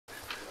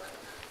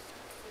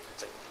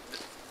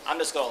I'm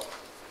just going to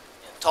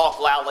talk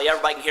loudly.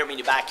 Everybody can hear me in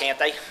the back, can't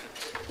they?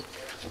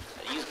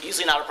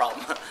 Usually not a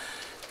problem.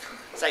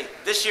 Say,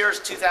 this year's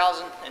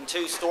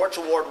 2002 Storch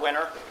Award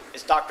winner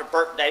is Dr.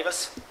 Burt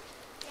Davis.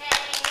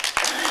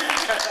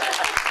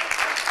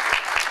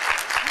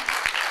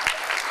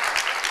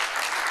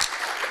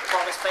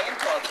 From his fan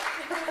club.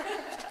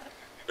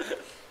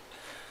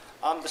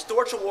 The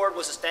Storch Award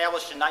was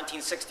established in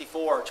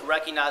 1964 to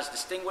recognize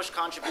distinguished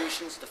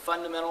contributions to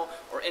fundamental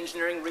or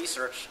engineering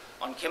research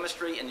on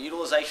chemistry and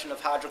utilization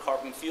of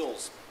hydrocarbon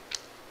fuels.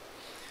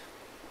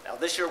 Now,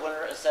 this year's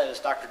winner, as I said, is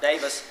Dr.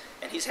 Davis,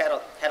 and he's had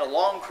a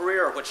long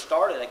career, which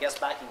started, I guess,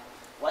 back in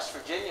West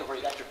Virginia, where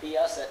you got your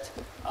BS at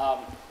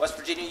West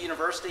Virginia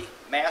University,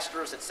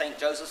 master's at St.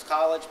 Joseph's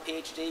College,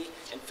 PhD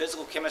in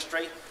physical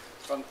chemistry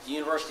from the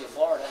University of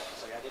Florida.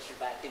 So I guess you're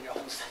back in your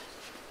home state.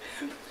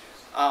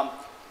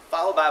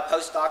 Followed by a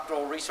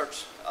postdoctoral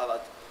research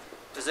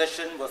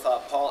position with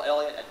Paul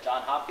Elliott at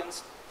Johns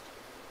Hopkins.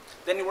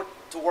 Then he went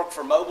to work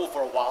for Mobil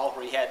for a while,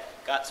 where he had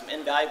got some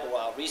invaluable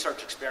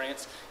research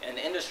experience in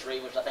the industry,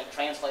 which I think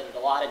translated a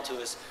lot into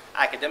his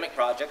academic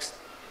projects.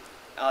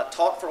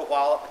 Taught for a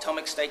while at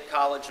Potomac State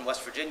College in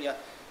West Virginia,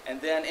 and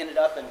then ended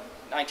up in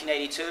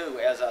 1982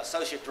 as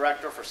Associate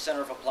Director for Center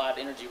of Applied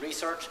Energy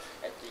Research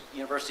at the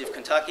University of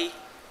Kentucky,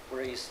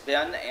 where he's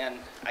been, and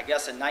I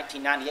guess in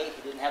 1998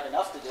 he didn't have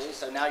enough to do,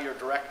 so now you're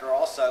Director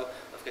also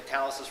of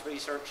Catalysis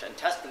Research and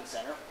Testing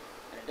Center,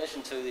 in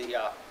addition to the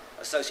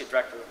Associate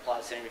Director of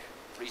Applied Energy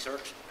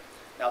Research.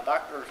 Now,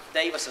 Dr.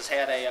 Davis has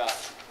had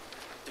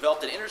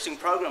developed an interesting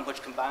program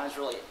which combines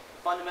really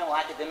fundamental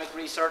academic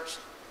research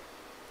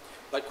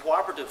but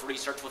cooperative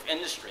research with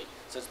industry.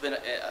 So it's been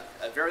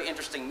a very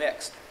interesting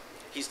mix.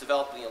 He's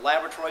developed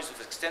laboratories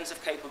with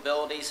extensive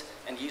capabilities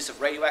and use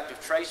of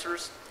radioactive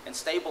tracers and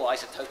stable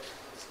isotopes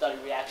to study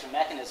reaction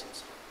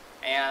mechanisms.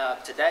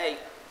 And today,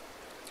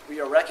 we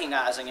are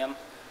recognizing him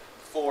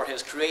for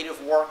his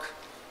creative work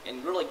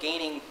in really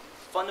gaining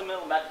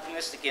fundamental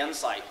mechanistic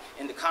insight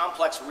into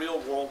complex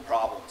real-world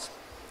problems.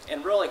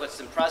 And really what's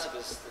impressive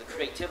is the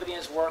creativity in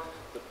his work,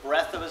 the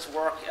breadth of his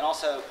work, and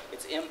also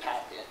its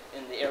impact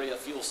in the area of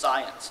fuel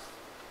science.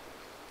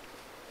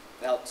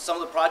 Now, some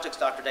of the projects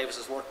Dr. Davis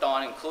has worked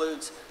on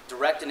includes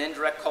direct and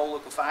indirect coal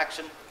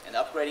liquefaction and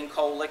upgrading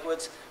coal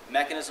liquids,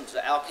 mechanisms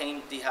of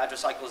alkane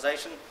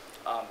dehydrocyclization,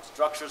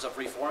 structures of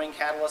reforming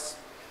catalysts.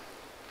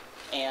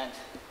 And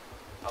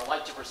I would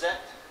like to present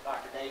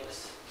Dr.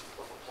 Davis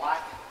with a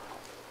plaque.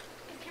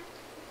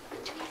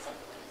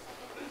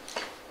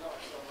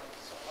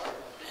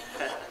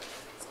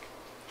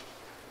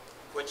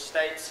 Which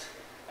states,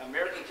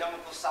 American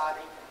Chemical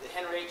Society, the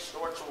Henry H.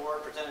 Storch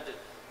Award presented to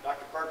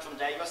Dr. Bertram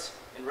Davis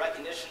in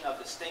recognition of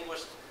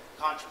distinguished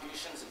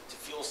contributions to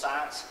fuel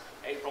science,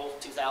 April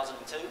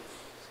 2002.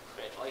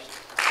 Congratulations.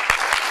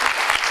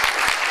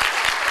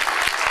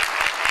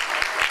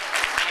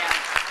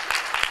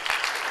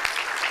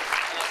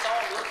 And it's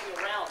all looking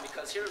around,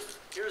 because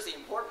here's the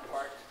important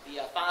part, the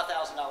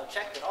 $5,000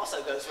 check that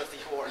also goes with the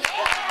award.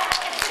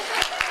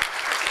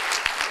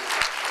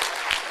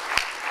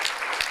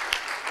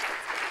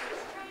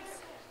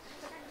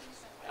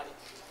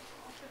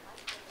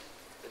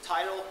 The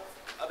title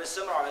of his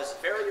seminar is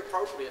very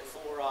appropriate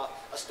for a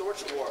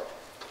Storch Award,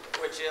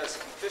 which is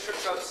Fischer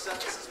Tropsch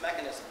Synthesis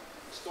Mechanism.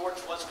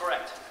 Storch was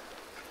correct.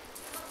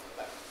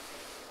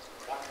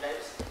 Dr.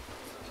 Davis.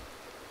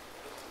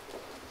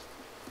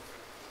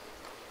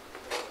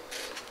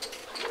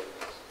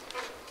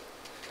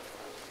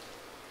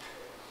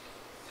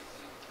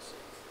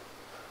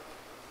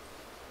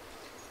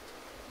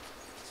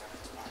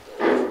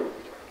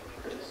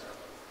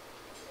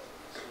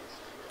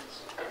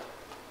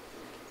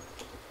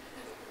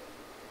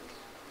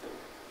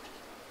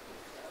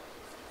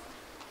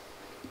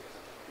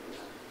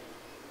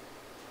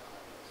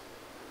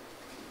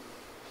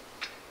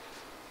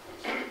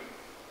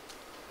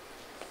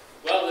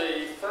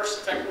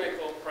 First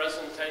technical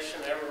presentation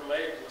ever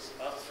made was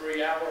about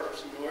 3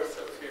 hours north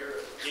of here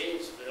at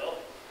Gainesville.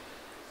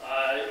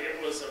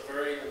 It was a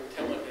very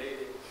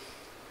intimidating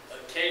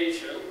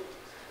occasion.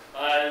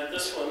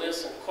 This one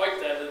isn't quite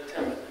that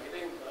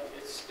intimidating, but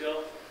it's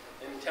still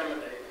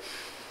intimidating.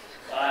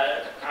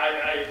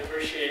 I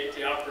appreciate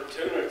the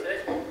opportunity,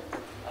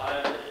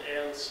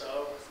 and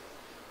so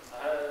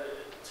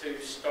to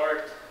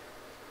start,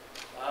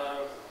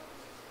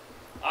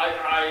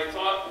 I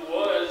thought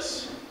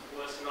was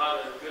not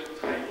a good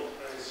title,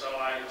 and so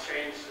I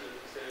changed it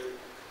to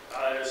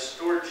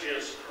Storch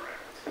is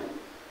correct.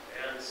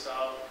 And so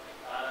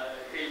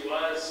he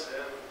was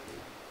and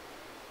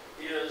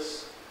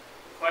is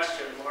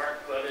question mark,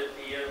 but at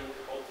the end,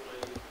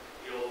 hopefully,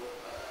 you'll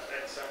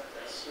accept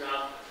this.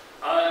 Now,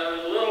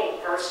 a little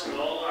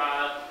personal,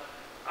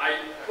 I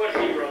put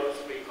heroes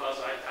because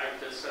I typed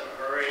this in a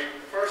hurry.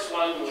 The first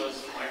one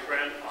was my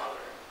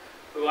grandfather,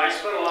 who I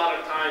spent a lot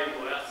of time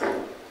with,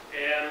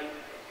 and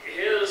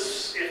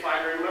his, if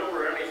I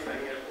remember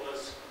anything, it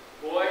was,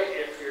 boy,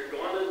 if you're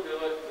going to do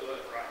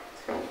it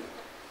right.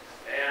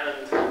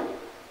 And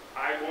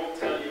I won't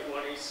tell you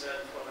what he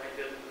said when I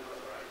didn't do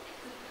it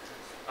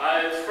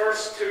right. His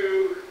first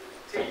two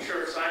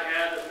teachers I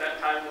had at that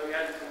time, we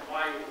had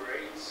combined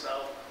grades,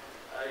 so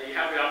you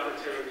have the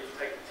opportunity to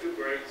take 2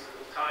 grades at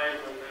a time,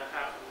 and that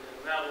happened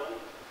in that one.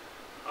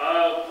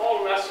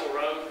 Paul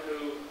Nesselrode,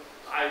 who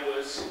I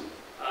was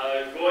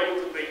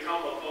going to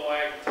become a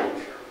co-ag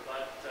teacher,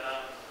 but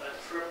a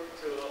trip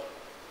to a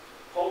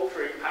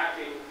poultry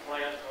packing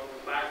plant on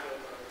the back of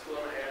a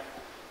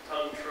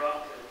 2.5-ton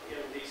truck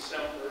in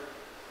December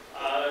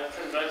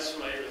convinced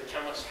me that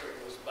chemistry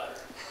was better.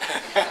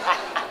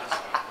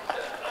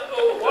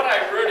 What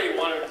I really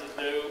wanted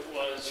to do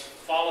was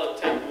follow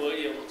Ted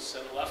Williams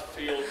in left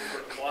field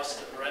for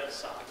Boston Red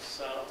Sox.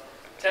 So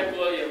Ted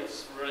Williams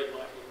is really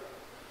my hero.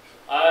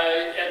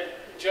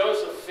 At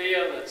Joseph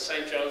Fian at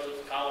St.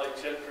 Joseph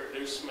College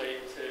introduced me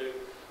to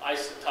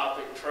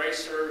isotopic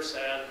tracers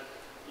and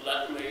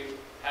let me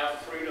have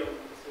freedom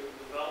to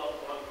develop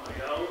on my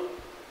own.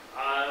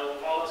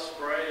 Wallace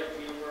Bray at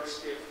the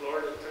University of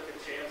Florida took a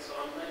chance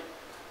on me.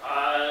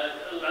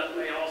 Let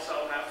me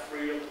also have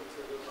freedom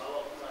to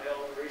develop my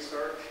own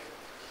research.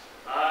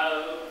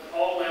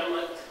 Paul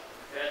Emmett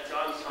at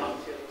Johns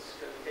Hopkins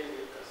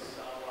continued this,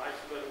 so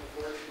I've been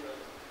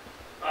fortunate.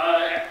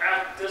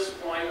 At this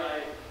point,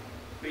 I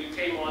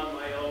became on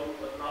my own,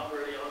 but not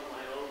really on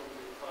my own,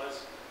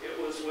 because it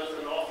was with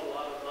an awful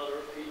lot of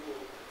other people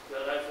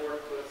that I've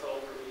worked with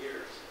over the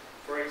years.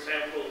 For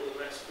example,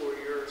 the next 4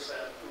 years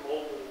at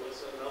Mobile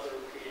was another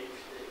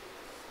PhD.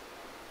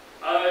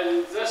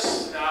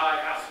 This now I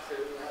have to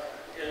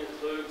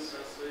include,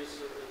 since these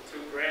are the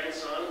 2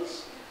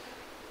 grandsons.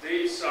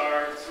 These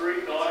are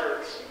 3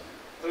 daughters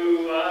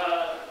who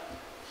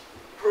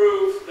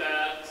prove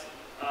that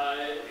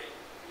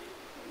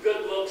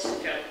good looks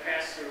can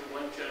pass through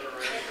one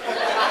generation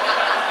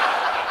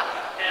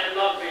and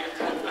not be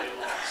totally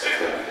lost.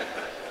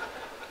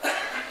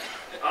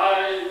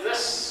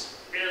 This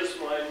is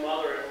my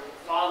mother and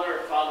father.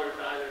 Father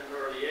died at an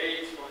early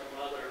age. My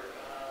mother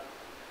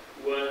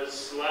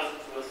was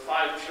left with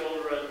 5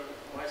 children,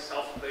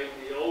 myself being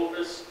the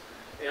oldest.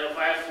 And if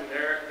I have to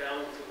narrow it down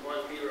to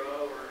one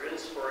hero or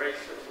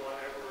inspiration,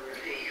 whatever, it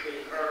would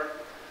be her.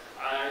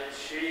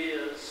 She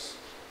is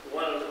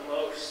one of the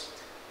most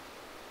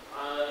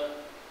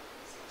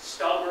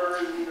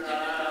stubborn,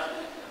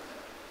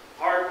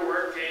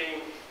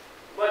 hardworking,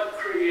 but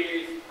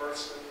creative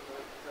person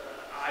that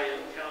I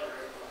encounter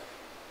in life.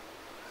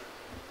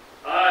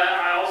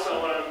 I also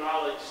want to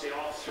acknowledge the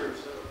officers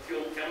of the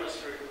Fuel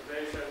Chemistry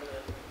Division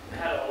that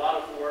had a lot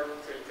of work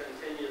to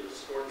continue the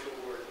Storch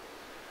Award.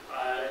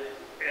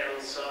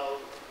 And so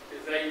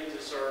they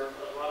deserve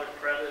a lot of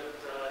credit.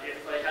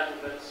 If they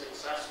hadn't been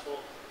successful,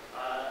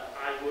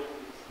 I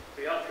wouldn't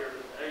be up here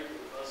today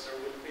because there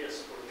wouldn't be a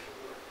Storch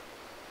Award.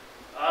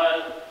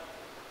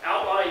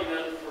 Outline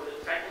then for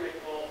the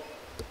technical,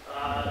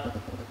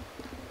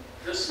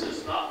 this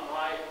is not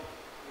my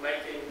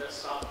making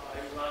this up.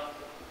 I've not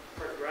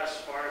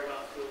progressed far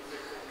enough with the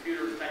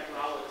computer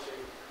technology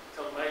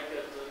to make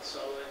it, and so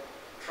I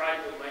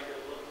tried to make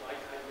it look like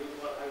I knew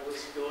what I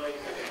was doing.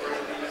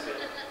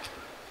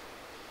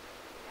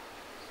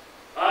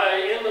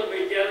 In the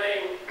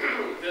beginning,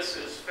 this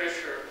is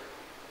Fischer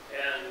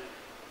and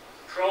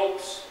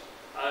Tropsch.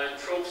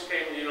 Tropsch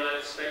came to the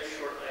United States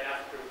shortly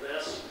after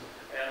this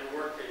and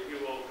worked at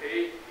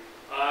UOP.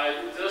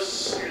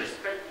 This is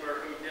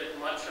Pickler, who did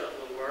much of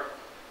the work.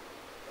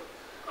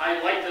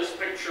 I like this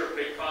picture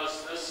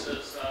because this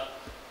is a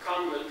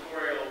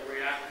combinatorial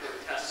reactor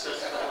test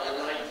system in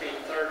the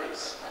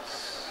 1930s.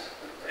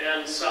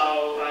 And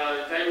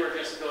so they were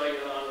just doing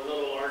it on a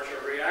little larger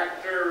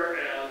reactor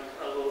and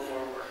a little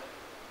more work.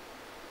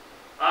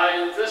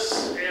 This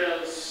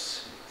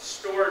is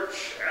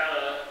Storch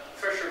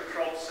Fischer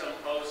Tropsch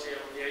Symposium,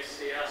 the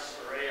ACS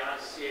or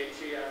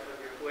AICHE, I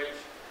forget which.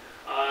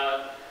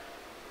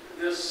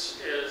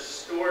 This is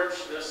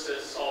Storch, this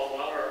is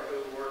Salwater, who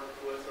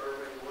worked with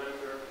Irving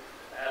Winder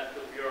at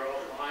the Bureau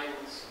of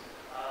Mines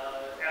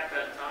at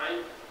that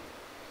time.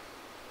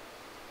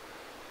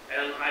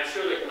 And I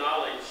should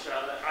acknowledge,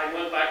 I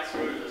went back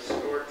through the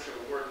Storch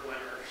Award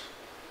winners.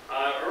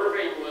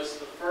 Irving was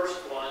the first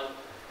one,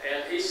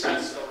 and he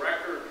sets the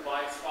record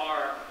by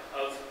far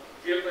of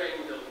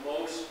giving the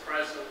most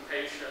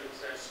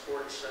presentations at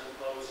Storch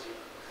Symposium.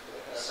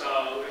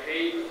 So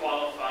he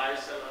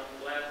qualifies, and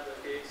I'm glad that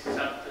he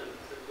accepted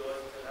to go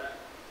into that.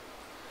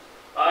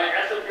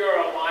 At the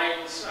Bureau of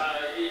Mines,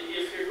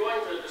 if you're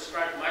going to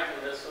describe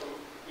mechanism,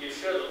 you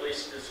should at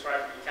least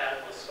describe the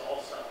catalyst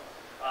also.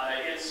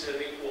 It's an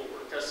equal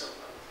participant.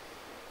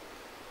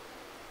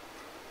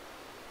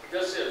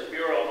 This is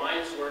Bureau of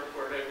Mines work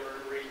where they were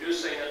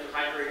reducing it to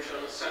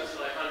hydrogen,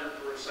 essentially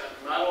 100%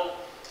 metal.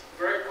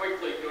 Very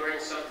quickly during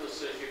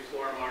synthesis you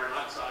form iron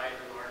oxide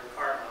and iron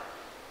carbide.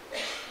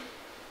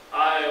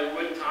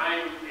 With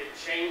time it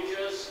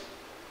changes.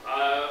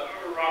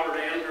 Robert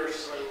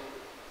Anderson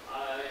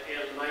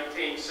in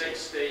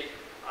 1960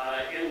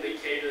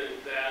 indicated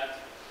that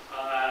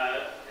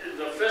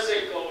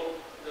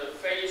the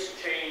phase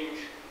change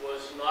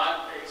was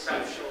not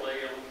exceptionally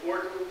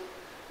important,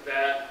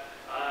 that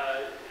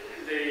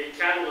the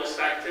catalyst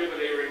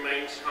activity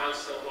remains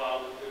constant while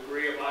the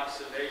degree of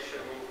oxidation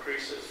increases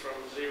increases from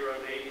 0 to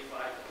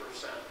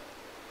 85%.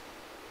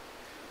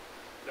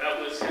 That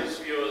was his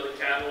view of the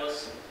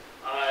catalyst.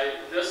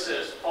 This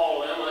is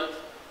Paul Emmett,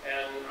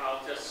 and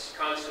I'll just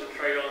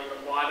concentrate on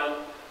the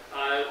bottom,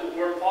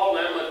 where Paul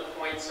Emmett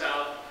points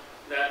out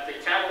that the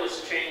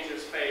catalyst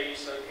changes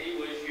phase, and he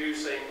was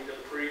using the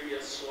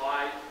previous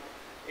slide,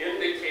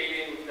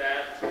 indicating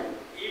that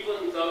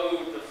even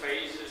though the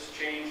phase is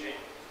changing,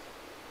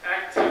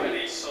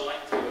 activity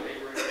selectivity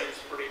remains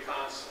pretty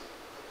constant.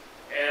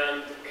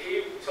 And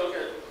he took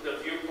the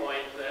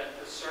viewpoint that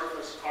the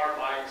surface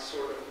carbide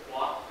sort of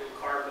blocked the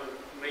carbon,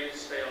 made it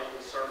stay on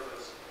the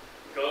surface,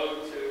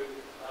 go to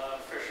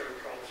Fischer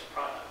Tropsch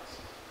products.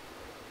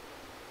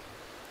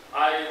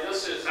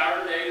 This is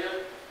our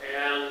data,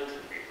 and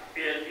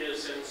it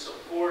is in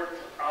support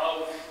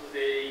of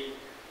the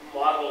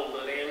model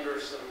that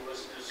Anderson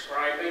was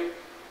describing.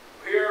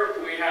 Here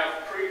we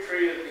have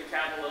pre-treated the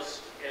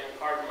catalyst in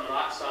carbon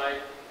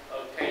monoxide,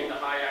 obtained a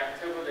high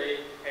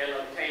activity, and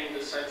obtained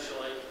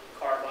essentially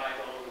carbide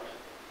only.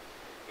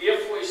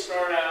 If we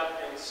start out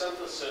in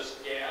synthesis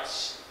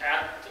gas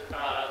at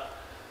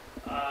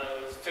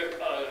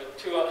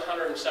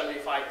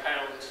 275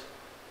 pounds,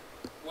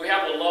 we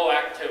have a low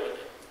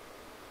activity.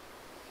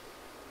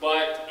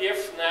 But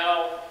if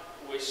now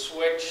we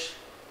switch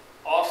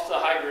off the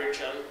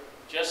hydrogen,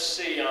 just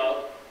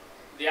CO,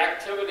 the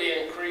activity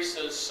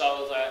increases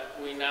so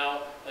that we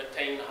now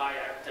attain high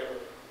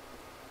activity.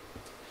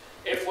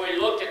 If we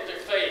look at the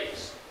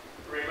phase,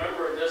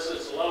 remember this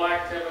is low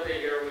activity,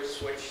 here we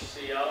switch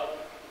CO,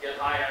 get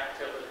high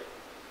activity.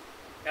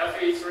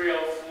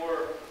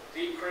 Fe3O4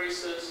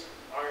 decreases,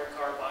 iron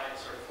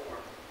carbides are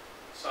formed.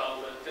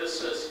 So that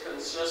this is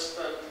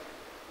consistent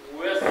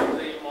with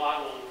the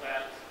model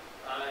that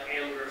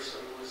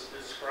Anderson was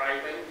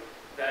describing,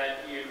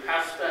 that you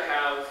have to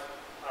have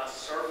a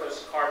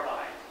surface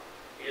carbide.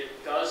 It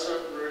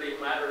doesn't really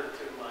matter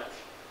too much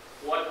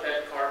what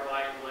that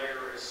carbide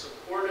layer is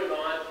supported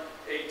on,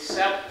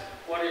 except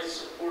what it's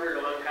supported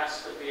on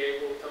has to be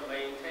able to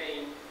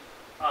maintain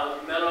a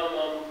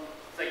minimum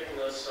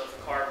thickness of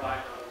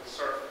carbide on the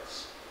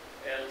surface.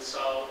 And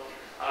so,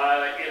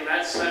 in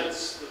that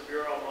sense, the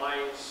Bureau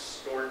Mines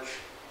Storch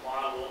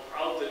model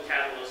of the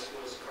catalyst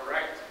was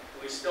correct.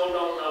 We still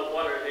don't know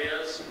what it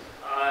is.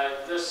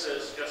 This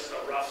is just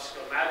a rough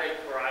schematic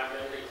where I'm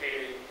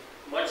indicating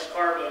much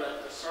carbon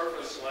at the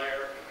surface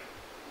layer,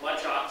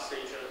 much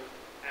oxygen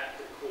at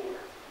the core,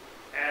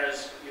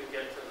 as you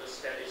get to the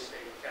steady state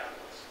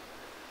catalyst.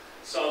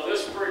 So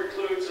this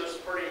precludes us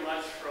pretty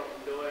much from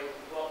doing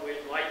what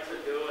we'd like to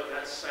do, and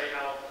that's say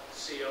how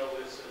CO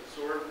is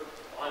absorbed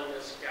on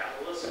this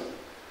catalyst.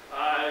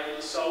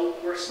 So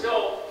we're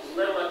still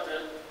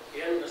limited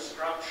in the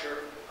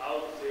structure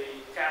of the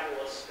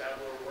catalyst that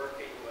we're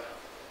working with.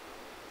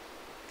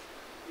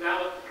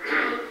 Now,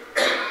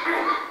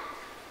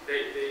 the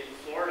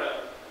Florida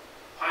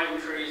pine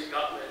trees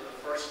got me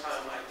the first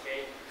time I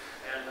came,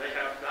 and they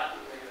have gotten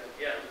me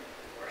again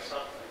or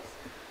something.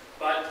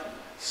 But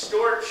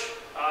Storch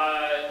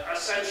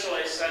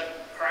essentially said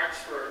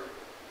Craxford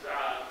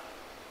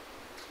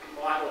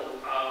model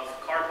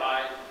of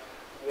carbide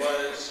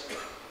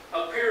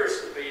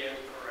appears to be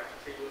incorrect.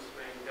 He was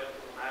being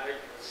diplomatic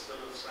instead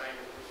of saying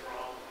it was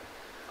wrong.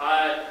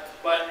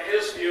 But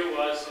his view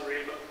was the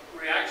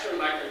reaction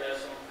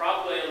mechanism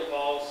probably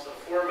involves the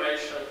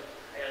formation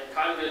and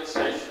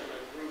condensation of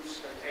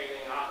groups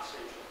containing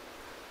oxygen.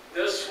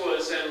 This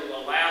was in the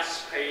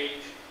last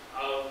page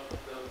of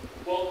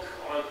the book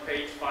on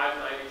page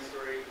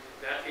 593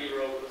 that he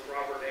wrote with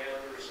Robert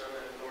Anderson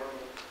and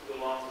Norman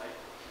Goulamé.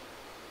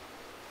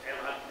 And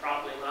I'm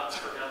probably not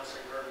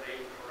pronouncing her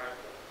name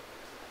correctly.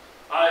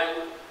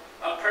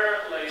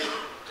 Apparently,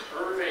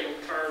 Irving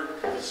turned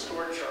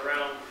Storch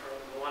around from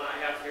the one I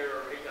have here,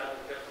 or he got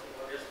a different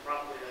one. It's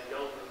probably a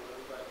younger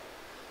one, but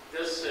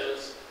this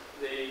is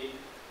the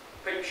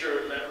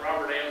picture that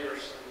Robert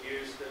Anderson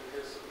used in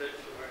his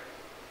obituary.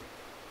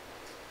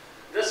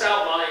 This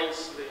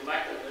outlines the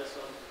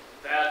mechanism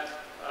that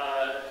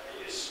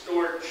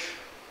Storch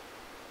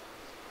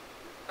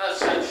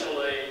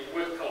essentially,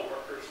 with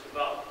coworkers,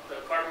 developed. The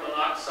carbon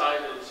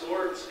monoxide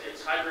absorbs,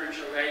 it's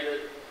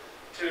hydrogenated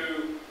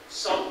to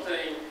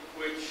something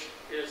which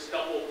is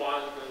double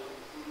bonded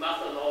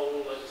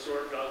methanol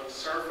absorbed on the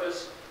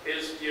surface.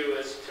 His view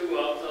is two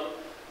of them.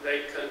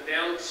 They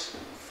condense,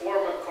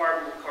 form a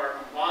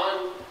carbon-carbon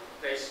bond.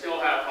 They still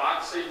have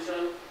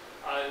oxygen.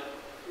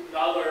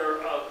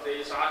 Another of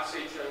these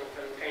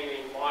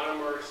oxygen-containing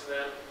monomers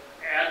then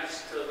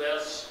adds to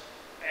this,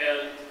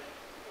 and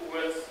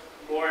with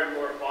more and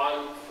more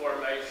bond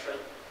formation,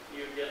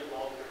 you get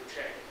longer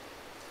chain.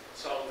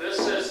 So this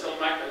is the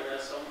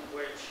mechanism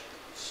which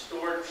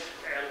Storch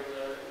and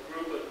the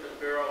group at the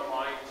Bureau of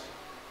Mines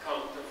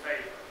come to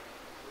favor.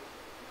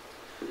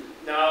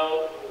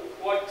 Now,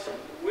 what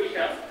we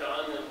have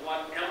done and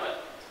what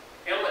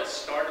Emmett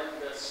started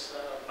this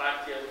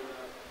back in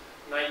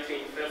the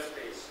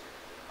 1950s.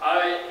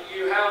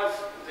 You have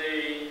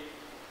the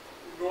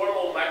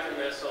normal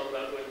mechanism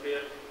that would be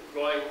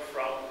going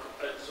from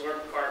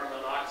absorbed carbon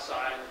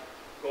monoxide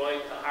going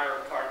to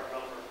higher carbon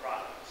number products.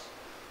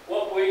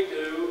 what we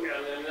do,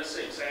 and in this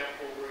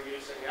example we're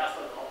using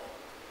ethanol,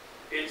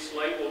 it's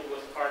labeled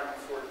with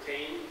carbon-14.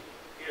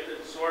 It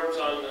absorbs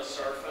on the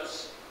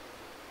surface.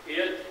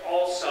 It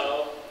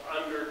also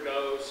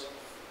undergoes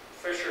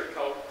Fischer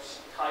Tropsch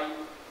type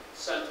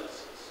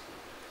synthesis.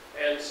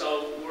 And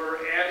so we're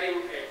adding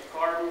a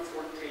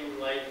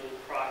carbon-14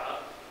 labeled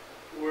product.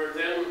 We're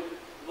then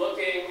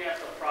looking at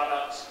the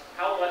products,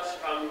 how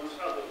much comes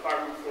of the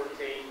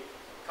carbon-14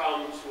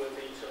 comes with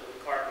each of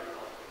the carbon atoms.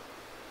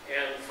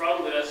 And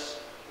from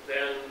this,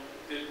 then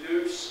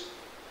deduce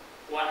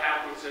what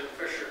happens in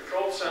Fischer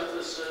Tropsch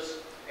synthesis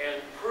and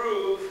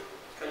prove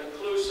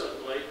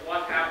conclusively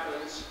what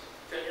happens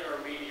to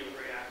intermediate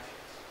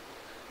reactions.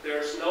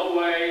 There's no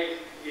way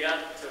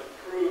yet to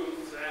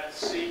prove that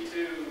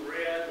C2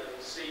 red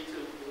and C2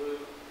 blue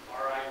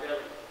are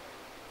identical.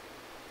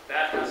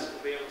 That has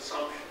to be an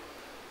assumption.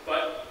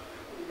 But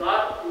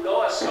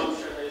no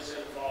assumption is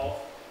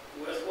involved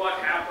with what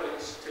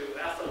happens to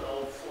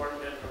ethanol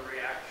formed in the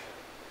reaction.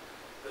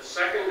 The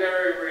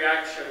secondary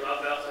reaction of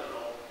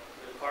ethanol,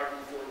 the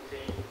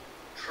carbon-14,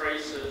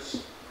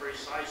 traces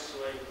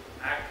precisely,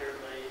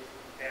 accurately,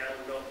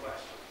 and no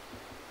question,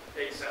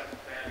 except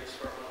bad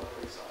experimental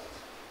results.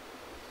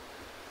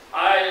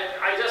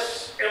 I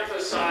just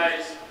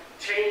emphasize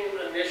chain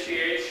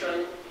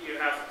initiation. You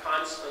have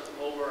constant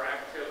molar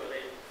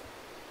activity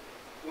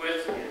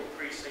with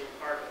increasing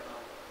carbon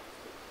number.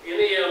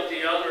 Any of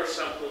the other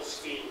simple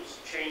schemes,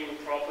 chain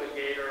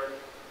propagator,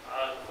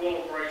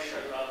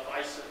 equilibration of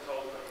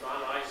isotope and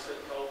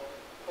non-isotope,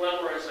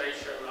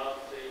 polymerization of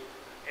the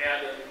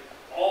added,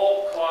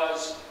 all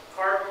cause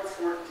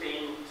carbon-14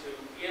 to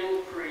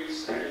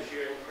increase as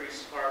you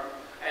increase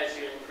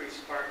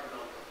carbon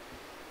number.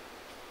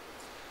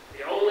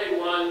 The only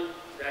one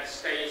that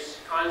stays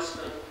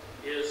constant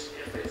is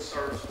if it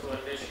serves to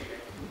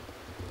initiate.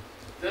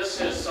 This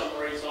is some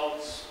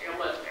results.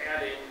 Emmett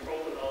adding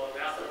propanol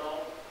and ethanol.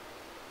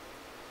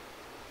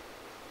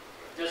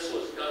 This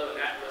was done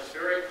at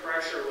atmospheric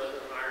pressure with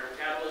an iron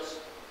catalyst.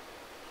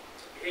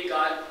 He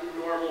got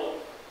normal,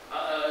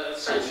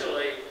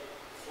 essentially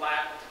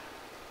flat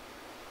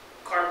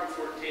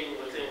carbon-14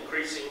 with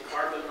increasing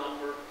carbon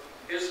number.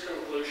 His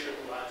conclusion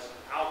was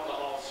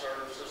alcohol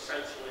serves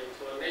essentially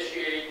to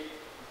initiate,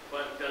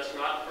 but does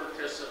not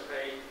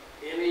participate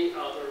any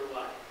other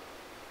way.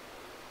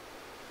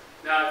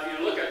 Now, if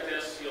you look at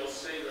this, you'll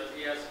see that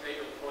he has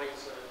data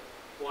points that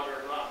what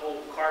are not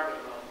whole carbon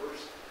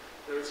numbers.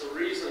 There's a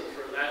reason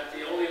for that.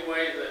 The only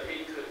way that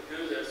he could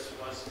do this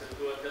was to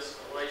do a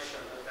distillation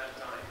at that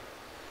time.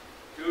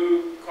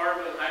 Do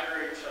carbon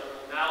hydrogen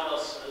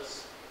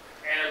analysis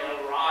and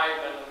arrive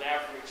at an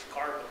average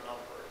carbon number.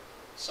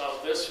 So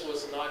this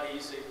was not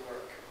easy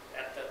work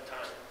at that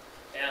time.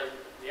 And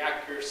the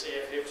accuracy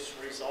of his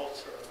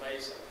results are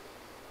amazing.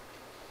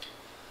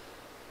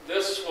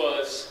 This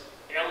was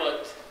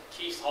Emmett,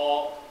 Keith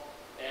Hall,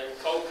 and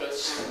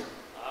Kokas.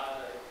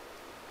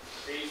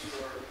 These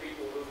were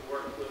people who've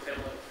worked with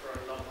Emmett for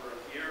a number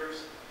of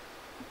years.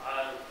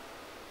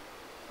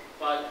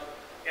 But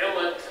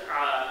Emmett,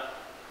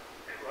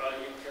 well,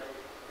 you can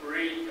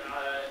read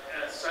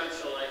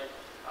essentially,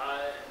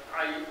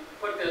 I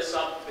put this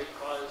up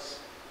because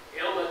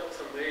Emmett,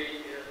 to me,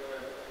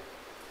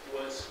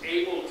 was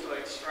able to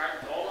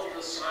extract all of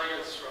the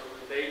science from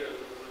the data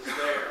that was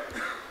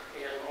there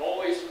and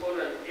always put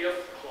an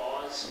if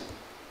clause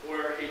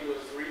where he was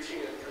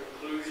reaching a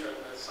conclusion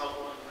that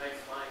someone may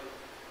find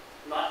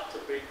not to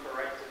be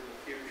correct in the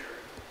future.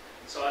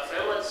 So if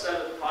Emmett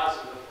said it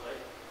positively,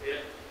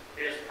 it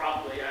is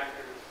probably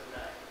accurate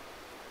today.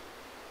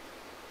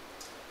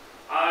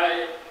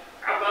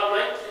 About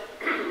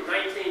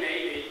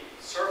 1980,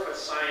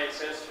 surface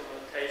science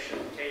instrumentation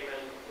came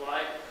into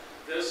play.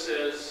 This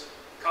is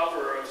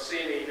cover of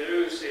CNE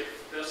News.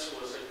 If this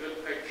was a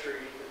good picture,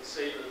 you can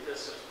see that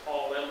this is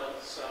Paul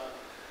Emmett's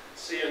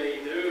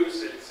CNE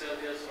News. It's in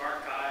his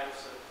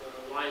archives at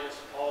the Linus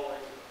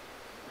Pauling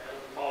and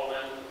Paul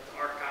Emmett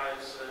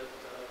archives at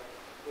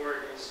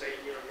Oregon State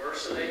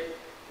University.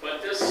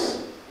 But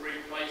this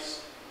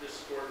replaced the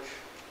Storch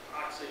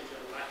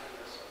oxygen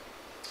mechanism.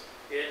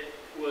 It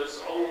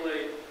was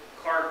only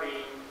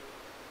carbene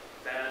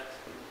that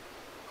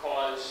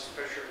caused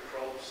Fischer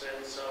Tropsch,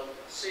 and so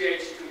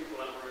CH2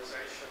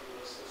 polymerization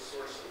was the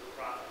source of the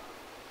product.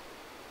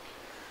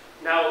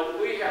 Now,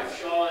 we have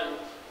shown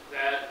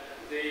that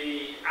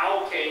the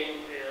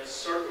alkane is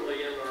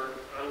certainly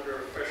under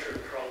Fischer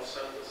Tropsch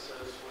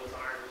synthesis with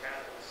iron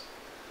catalyst.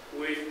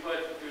 We've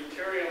put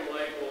deuterium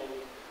labeled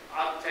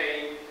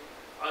octane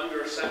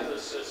under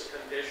synthesis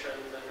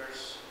conditions, and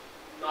there's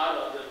not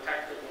a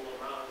detectable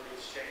amount of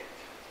exchange.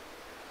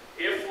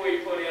 If we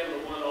put in the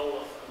one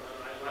olefin, and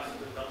I left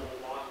the double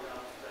bond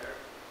out there,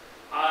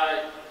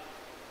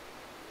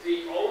 the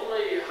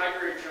only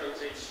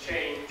hydrogens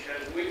exchange,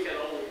 and we can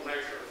only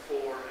measure 4,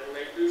 and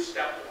they do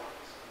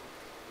stepwise.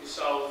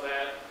 So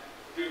that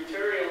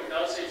deuterium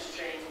does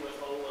exchange with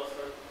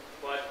olefin,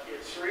 but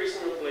it's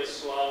reasonably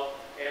slow,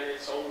 and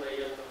it's only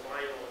in the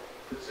vinyl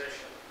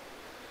position.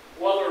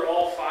 Whether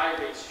all 5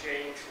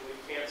 exchange, we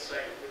can't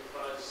say,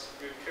 because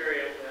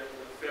deuterium in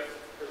the 5th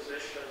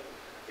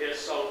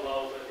so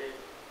low that it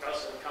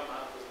doesn't come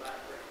out of the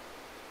background.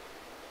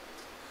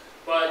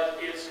 But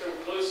it's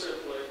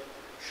conclusively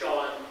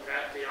shown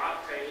that the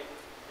octane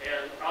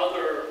and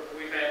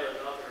we've added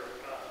other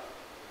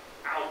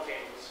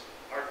alkanes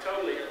are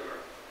totally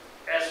inert,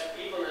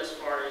 even as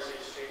far as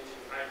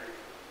exchanging hydrogen.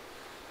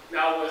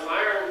 Now with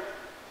iron,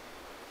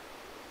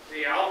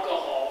 the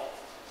alcohol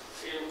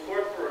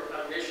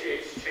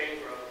initiates chain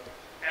growth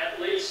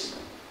at least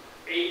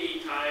 80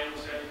 times,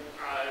 and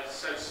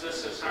since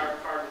this is higher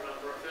carbon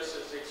number, if this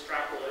is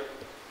extrapolated,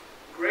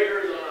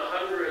 greater than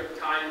 100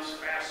 times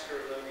faster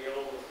than the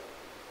olefin.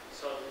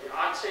 So the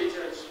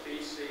oxygen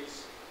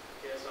species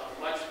is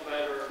a much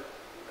better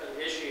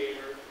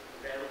initiator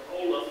than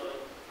olefin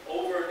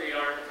over the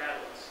iron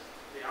catalyst.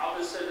 The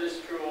opposite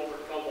is true over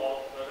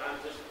cobalt, but I'm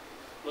just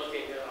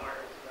looking at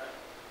iron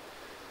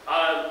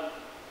today.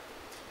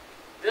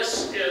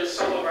 This is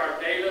some of our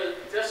data.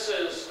 This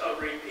is a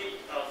repeat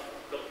of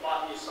the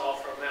plot you saw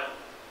from them.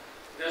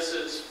 This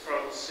is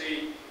from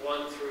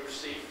C1 through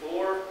C4,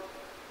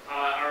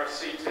 or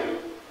C2,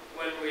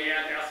 when we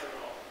add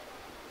ethanol.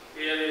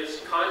 It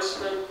is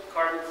constant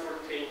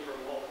carbon-14 per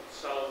mole,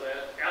 so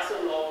that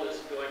ethanol is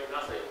doing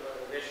nothing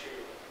but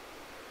initiating.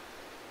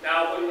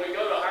 Now, when we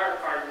go to higher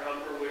carbon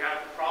number, we have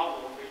a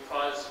problem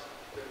because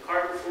the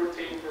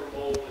carbon-14 per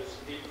mole is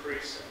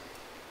decreasing.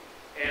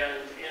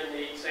 And in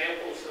the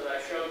examples that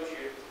I showed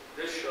you,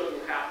 this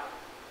shouldn't happen.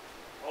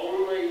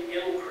 Only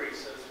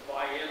increases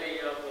by any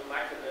of the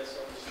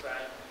mechanisms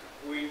that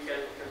we can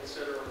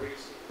consider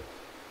reasonable.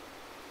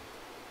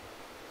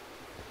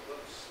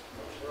 Whoops,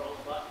 that's the wrong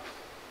button.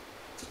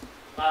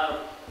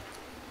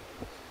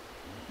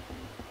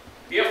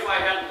 If I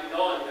hadn't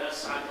known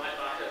this, I might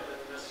not have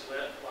been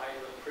misled by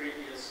the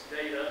previous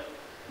data.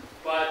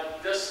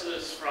 But this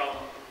is from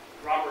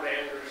Robert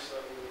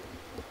Anderson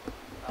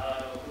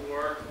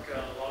work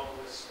along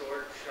with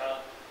Storch,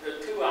 the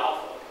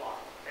 2-alpha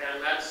plot.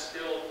 And that's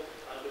still,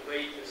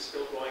 debate is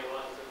still going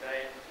on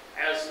today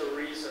as the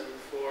reason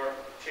for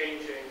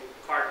changing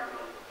carbon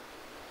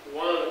number.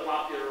 One of the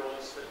popular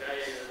ones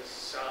today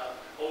is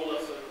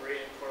olefin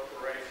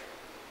reincorporation.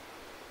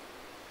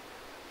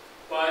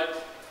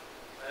 But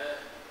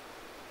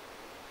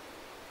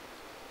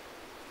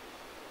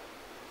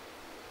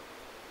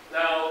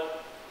now,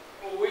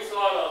 we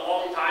thought a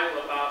long time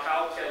about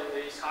how can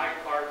these high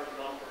carbon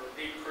number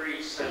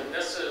decrease, and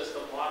this is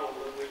the model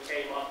that we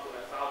came up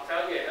with. I'll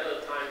tell you ahead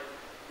of time,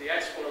 the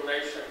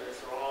explanation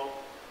is wrong,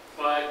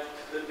 but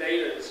the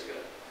data is good.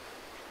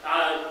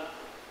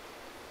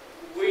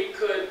 We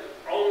could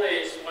only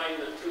explain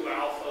the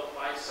 2-alpha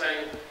by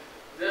saying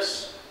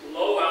this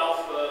low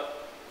alpha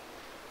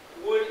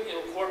would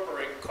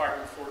incorporate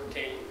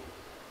carbon-14,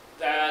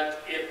 that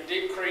it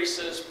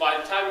decreases by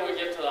the time we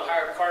get to the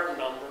higher carbon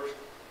numbers.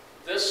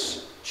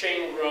 This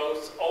chain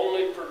growth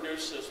only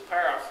produces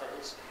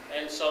paraffins,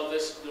 and so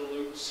this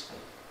dilutes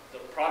the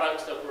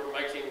products that we're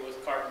making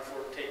with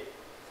carbon-14.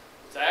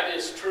 That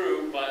is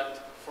true,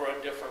 but for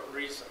a different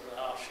reason that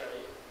I'll show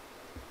you.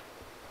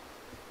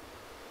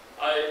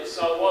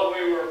 So what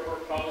we were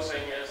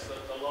proposing is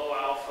that the low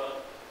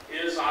alpha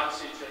is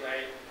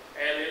oxygenate,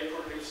 and it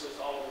produces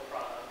all the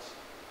products.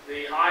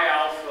 The high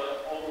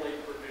alpha only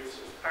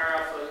produces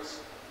paraffins.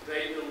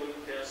 They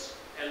dilute this,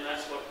 and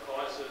that's what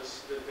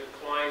causes the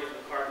decline in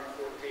the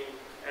carbon-14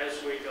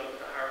 as we go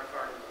to higher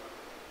carbon.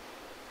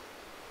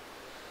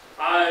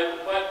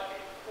 But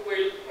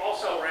we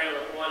also ran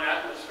at 1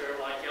 atmosphere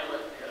like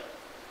Emmett did.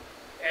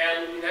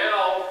 And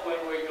now when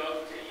we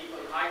go to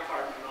even high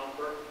carbon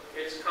number,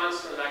 it's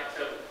constant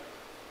activity.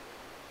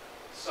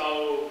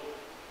 So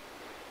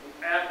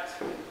at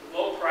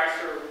low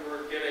pressure,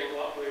 we're getting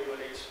what we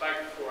would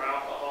expect for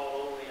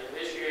alcohol only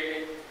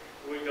initiating.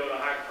 We go to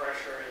high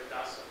pressure, it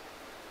doesn't.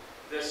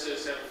 This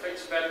is in a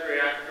fixed bed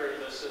reactor,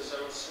 this is in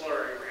a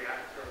slurry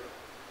reactor.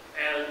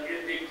 And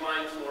it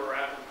declines more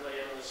rapidly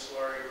in the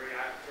slurry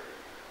reactor.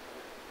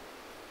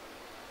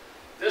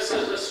 This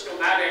is a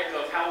schematic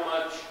of how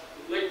much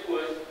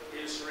liquid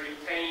is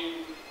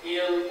retained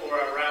in or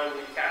around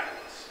the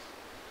catalyst.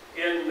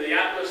 In the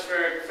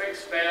atmospheric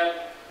fixed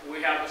bed,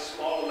 we have a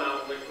small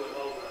amount of liquid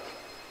holdup.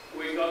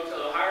 We go to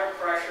the higher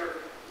pressure,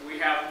 we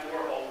have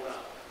more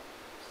holdup.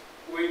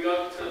 We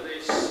go to the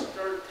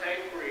stirred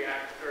tank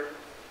reactor,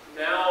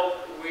 now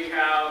we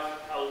have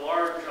a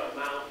large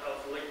amount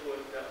of liquid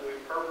that we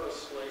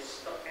purposely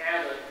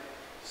added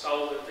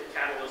so that the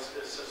catalyst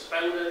is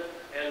suspended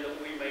and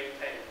that we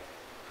maintain.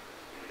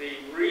 The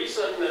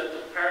reason that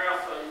the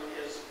paraffin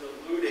is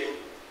diluting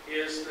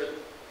is that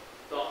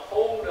the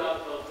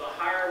holdup of the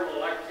higher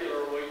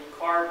molecular weight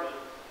carbon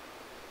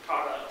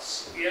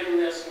products in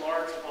this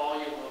large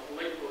volume of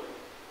liquid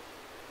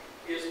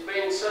is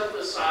being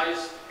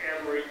synthesized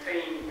and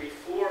retained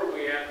before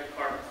we add the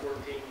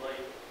carbon-14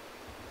 label.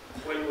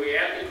 When we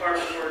add the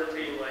carbon-14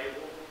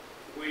 label,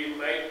 we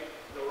make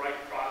the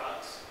right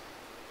products.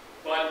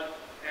 But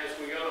as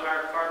we go to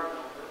higher carbon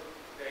number,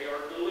 they are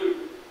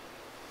diluted.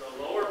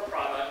 The lower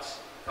products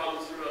come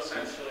through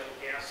essentially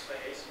gas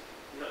phase,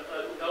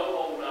 no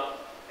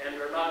holdup, and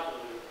they're not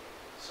diluted.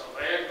 So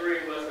they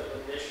agree with it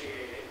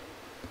initiating.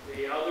 The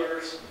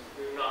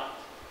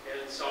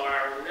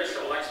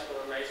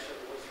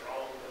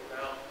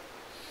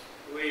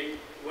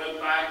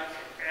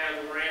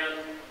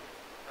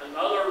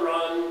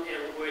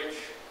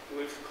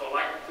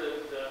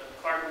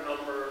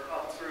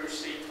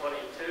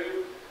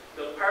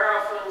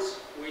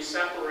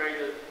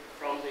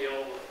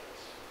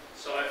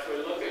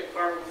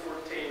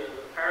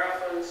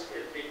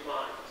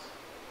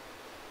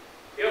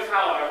If,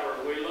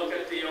 however, we look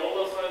at the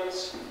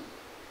olefins,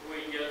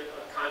 we get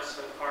a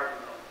constant carbon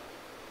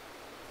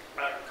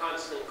number, a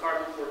constant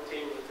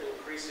carbon-14 with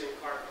increasing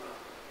carbon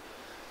number.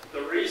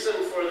 The reason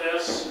for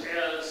this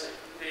is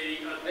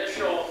the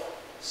initial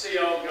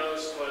CO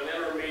goes to an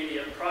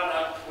intermediate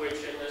product, which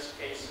in this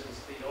case is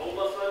the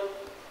olefin.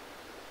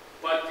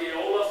 But the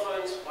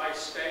olefins, by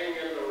staying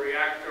in the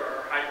reactor,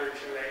 are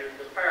hydrogenated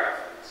to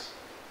paraffins,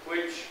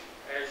 which,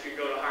 as you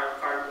go to higher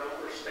carbon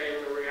numbers, stay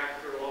in the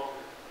reactor longer.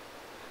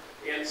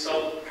 And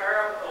so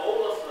the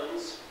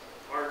olefins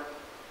are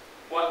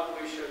what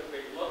we should be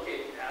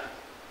looking at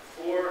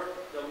for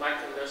the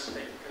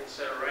mechanistic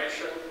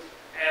consideration,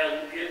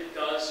 and it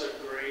does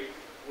agree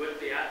with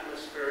the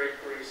atmospheric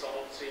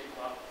results even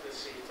up to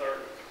C30.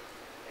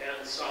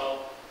 And so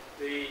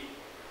the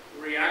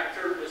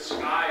reactor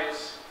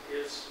disguise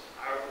is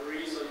our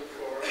reason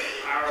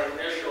for our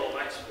initial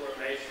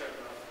explanation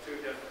of two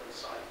different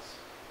sites.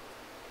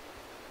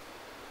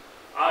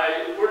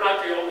 We're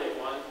not the only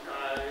one.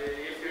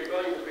 If you're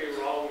going to be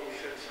wrong, you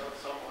should show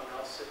someone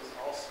else's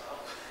also.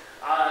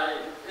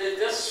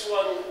 This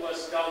one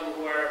was done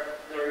where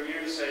they're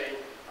using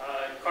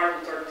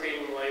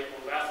carbon-13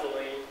 labeled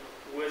ethylene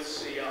with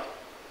CO.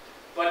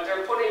 But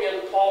they're putting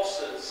in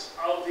pulses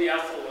of the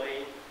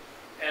ethylene,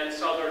 and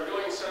so they're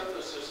doing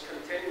synthesis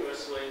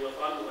continuously with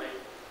unlabeled.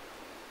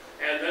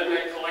 And then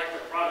they collect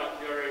the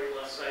product during,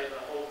 let's say, the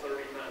whole 30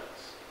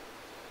 minutes.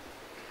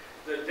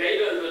 The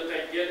data that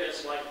they get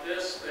is like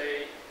this.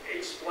 They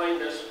explain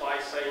this by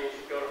saying as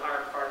you go to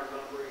higher carbon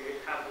number, you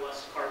have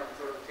less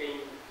carbon-13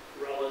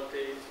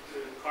 relative to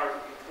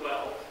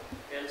carbon-12,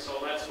 and so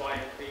that's why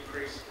it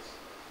decreases.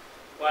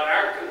 But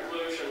our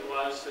conclusion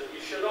was that you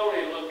should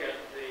only look at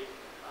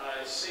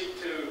the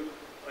C2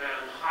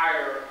 and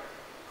higher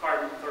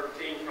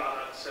carbon-13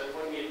 products, and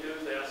when you do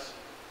this,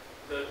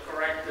 the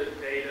corrected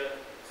data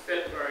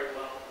fit very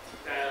well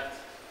that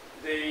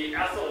the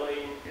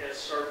ethylene is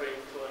serving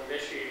to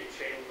initiate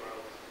chain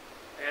growth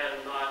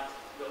and not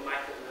the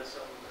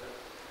mechanism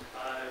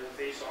that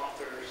these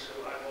authors,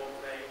 who I won't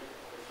name,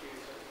 was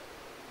using.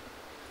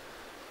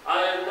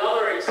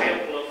 Another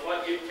example of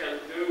what you can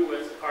do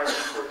with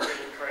carbon-14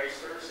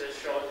 tracers is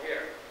shown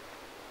here.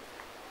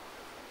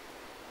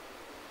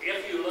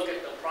 If you look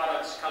at the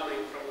products coming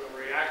from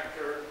the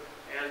reactor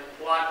and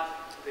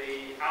plot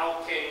the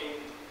alkane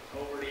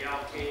over the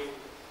alkene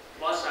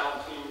plus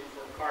alkene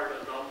for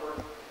carbon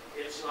number,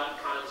 it's not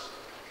constant.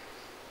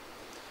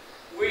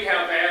 We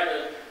have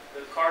added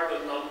the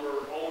carbon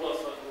number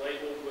olefin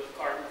labeled with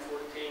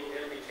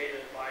carbon-14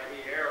 indicated by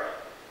the arrow.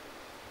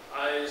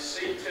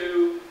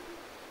 C2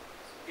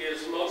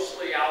 is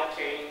mostly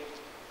alkane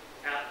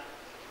at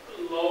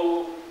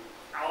low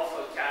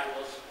alpha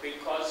catalyst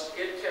because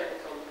it can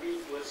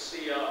compete with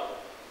CO,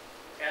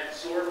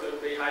 absorb and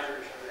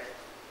dehydrogenate.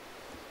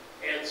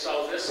 And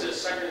so this is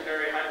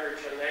secondary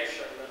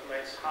hydrogenation that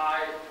makes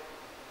high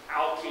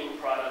alkene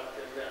product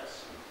in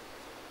this.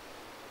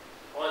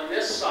 On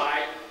this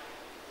side,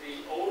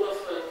 the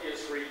olefin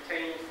is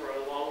retained for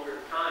a longer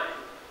time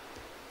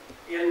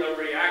in the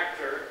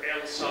reactor,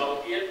 and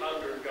so it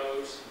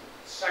undergoes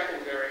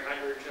secondary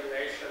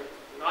hydrogenation,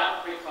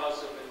 not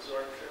because of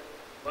absorption,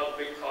 but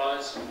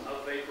because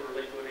of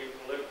vapor-liquid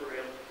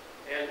equilibrium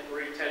and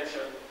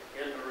retention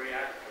in the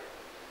reactor.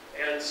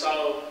 And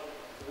so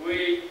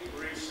we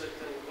reached the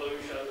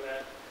conclusion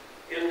that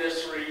in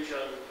this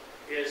region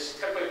is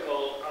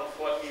typical of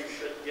what you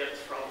should get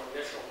from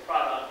initial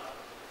product.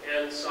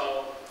 And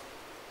so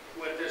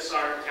with this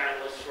iron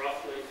catalyst,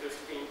 roughly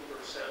 15%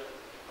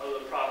 of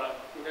the product,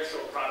 initial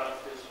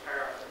product, is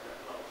paraffin at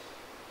most.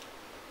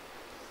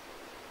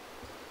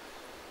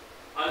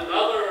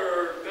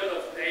 Another bit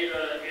of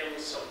data in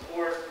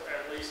support,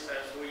 at least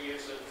as we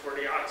use it for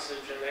the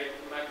oxygenate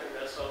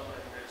mechanism,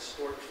 and that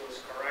Storch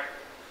was correct,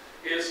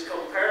 is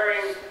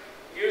comparing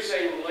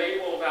using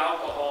labeled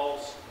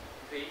alcohols,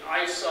 the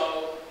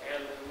iso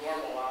and the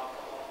normal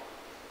alcohol.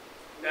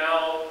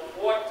 Now,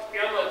 what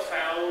Emmett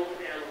found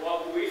and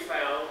what we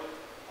found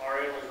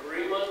are in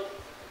agreement,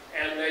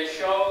 and they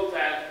show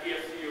that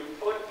if you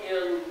put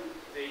in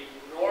the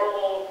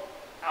normal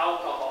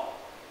alcohol,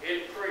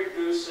 it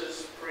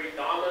produces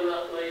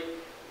predominantly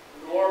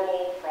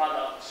normal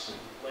products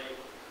labeled.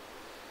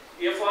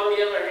 If, on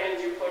the other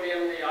hand, you put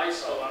in the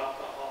iso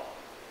alcohol,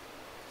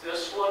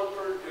 this one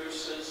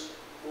produces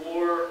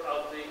more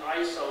of the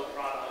iso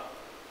product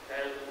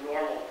than the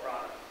normal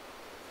product.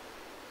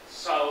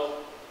 So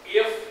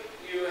if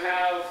you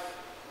have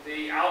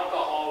the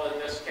alcohol, in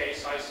this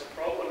case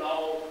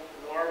isopropanol,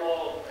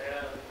 normal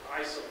and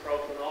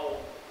isopropanol,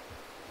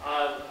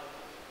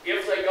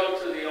 if they go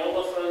to the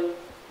olefin,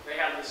 they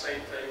have the same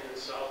thing, and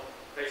so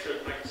they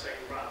should make the same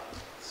product.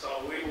 So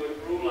we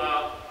would rule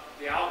out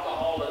the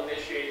alcohol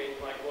initiating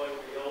by going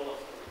to the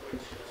olefin,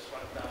 which is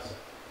what does it.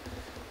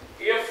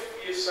 If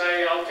you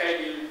say,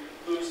 okay, you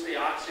lose the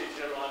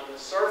oxygen on the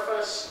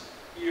surface,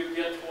 you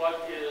get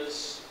what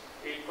is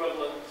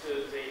equivalent to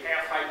the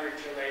half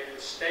hydrogenated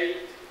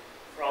state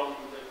from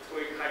the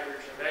twig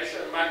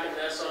hydrogenation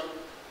mechanism.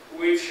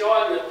 We've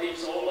shown that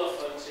these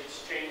olefins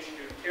exchange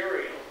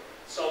deuterium,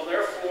 so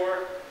therefore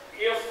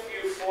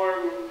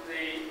form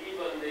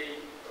even the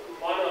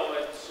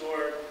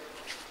monoabsorbed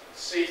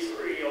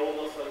C3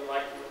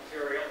 olefin-like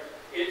material,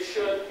 it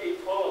should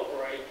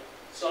equilibrate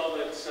so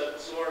that it's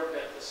absorbed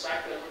at the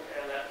second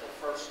and at the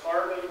first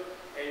carbon,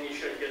 and you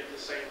should get the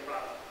same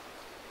product.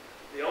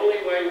 The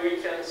only way we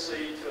can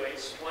see to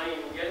explain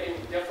getting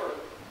different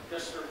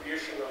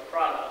distribution of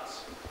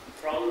products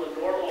from the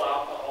normal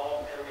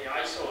alcohol and the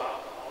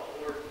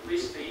isoalcohol, or at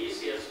least the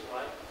easiest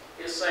one,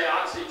 is say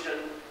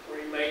oxygen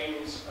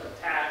remains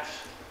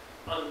attached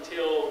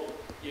until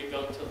you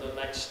go to the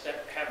next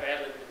step, have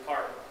added the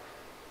carbon.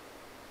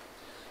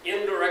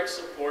 Indirect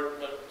support,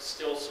 but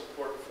still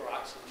support for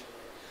oxygen.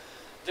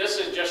 This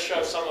is just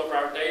shows some of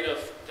our data.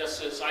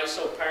 This is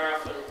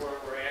isoparaffin, where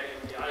we're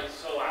adding the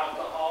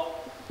isoalcohol.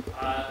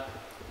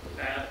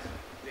 That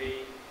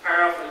the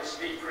paraffins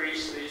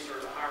decrease. These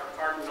are the higher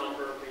carbon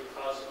number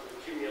because of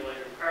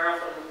accumulated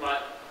paraffin,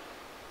 but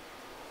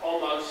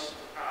almost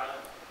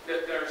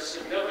that there's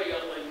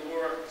significantly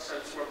more,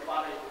 since we're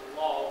plotting the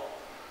law,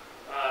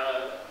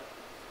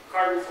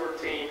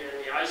 carbon-14 in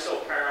the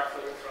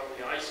isoparaffin from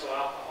the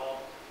isoalcohol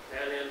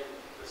than in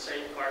the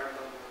same carbon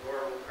number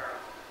normal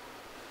paraffin.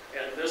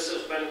 And this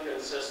has been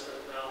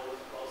consistent now with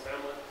both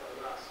Emmett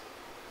and us.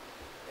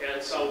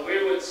 And so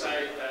we would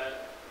say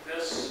that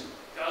this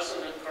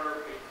doesn't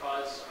occur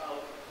because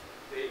of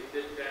the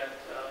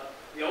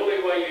only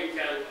way you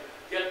can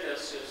get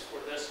this is for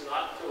this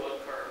not to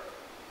occur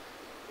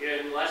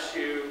unless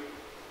you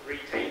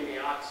retain the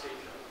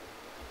oxygen.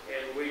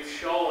 And we've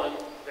shown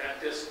that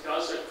this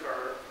does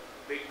occur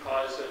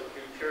because of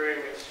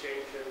deuterium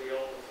exchange in the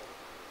olefin.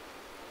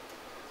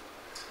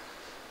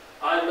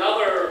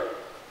 Another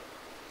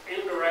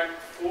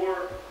indirect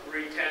for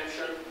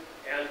retention,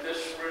 and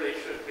this really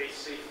should be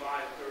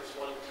C5. There's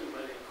one too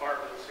many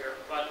carbons here.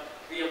 But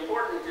the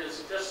important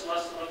is just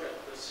let's look at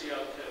the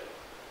CO2.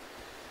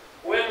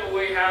 When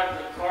we have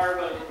the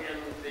carbon in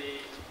the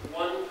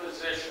one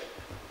position,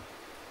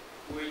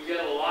 we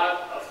get a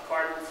lot of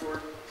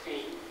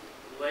carbon-14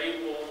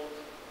 labeled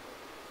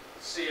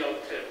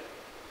CO2.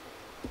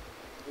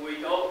 We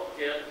don't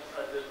get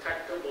a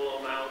detectable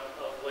amount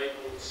of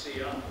labeled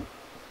CO.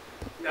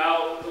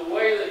 Now, the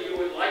way that you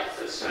would like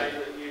to say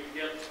that you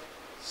get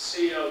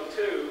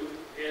CO2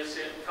 is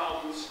it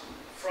comes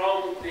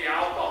from the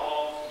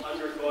alcohol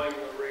undergoing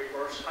the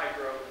reverse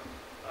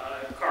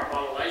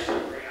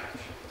carbonylation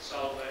reaction.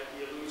 So that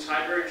you lose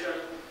hydrogen,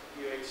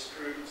 you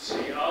extrude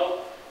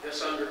CO,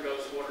 this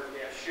undergoes water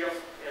gas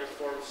shift and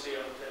forms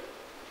CO2.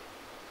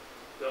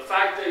 The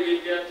fact that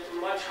you get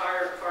much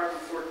higher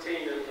carbon-14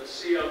 in the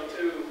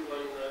CO2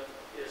 when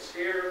is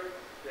here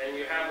than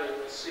you have in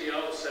the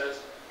CO says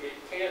it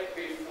can't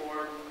be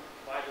formed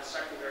by the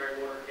secondary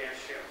water gas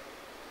shift.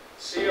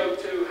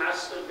 CO2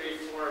 has to be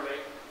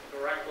forming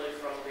directly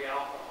from the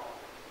alcohol.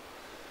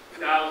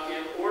 Now,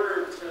 in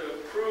order to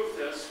prove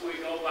this, we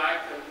go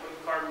back and put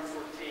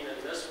carbon-14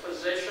 in this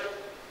position.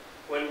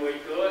 When we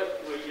do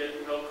it, we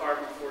get no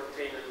carbon-14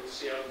 in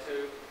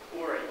CO2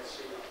 or in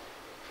CO.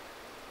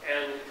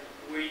 And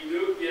we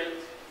do get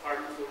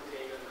carbon-14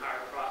 in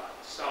higher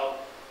products. So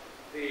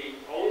the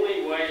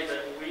only way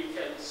that we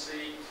can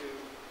see to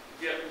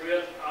get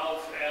rid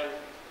of, and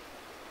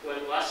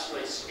when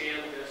Leslie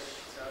scanned this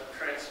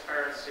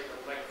transparency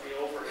to make the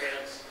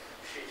overheads,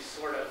 she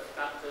sort of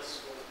got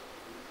this one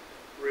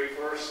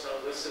reversed. So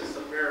this is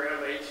the mirror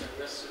image, and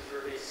this is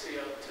really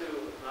CO2,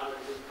 not a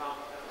new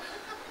compound.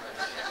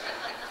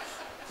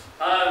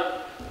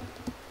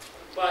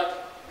 But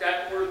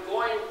that we're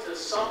going to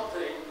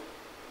something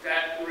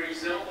that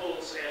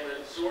resembles an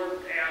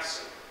absorbed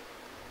acid.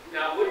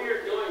 Now, when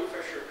you're doing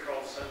Fischer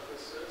Tropsch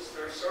synthesis,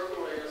 there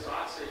certainly is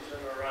oxygen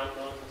around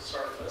on the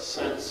surface,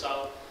 and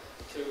so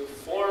to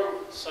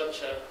form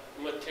such a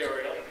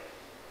material,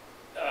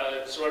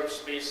 absorbed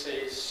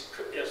species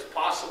is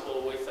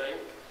possible, we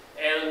think,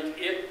 and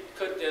it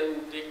could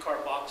then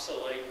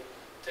decarboxylate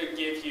to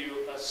give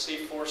you a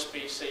C4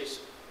 species,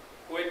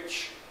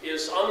 which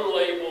is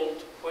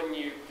unlabeled when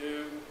you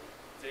do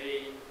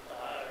the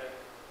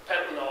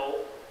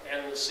pentanol,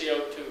 and the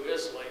CO2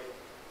 is labeled.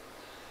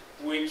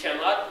 We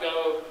cannot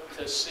go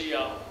to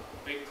CO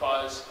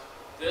because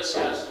this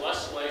has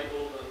less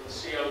label than the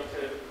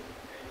CO2,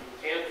 and you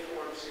can't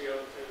form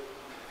CO2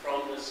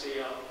 from the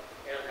CO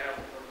and have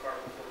more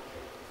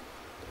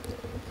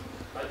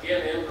carbon-14.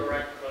 Again,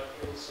 indirect, but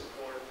in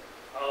support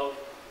of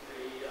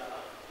the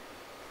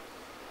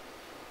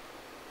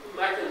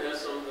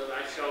mechanism that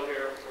I show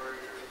here, where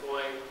you're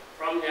going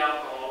from the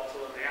alcohol to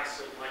an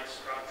acid-like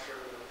structure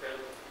that then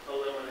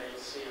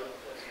eliminates CO2.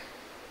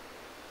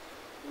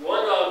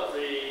 One of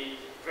the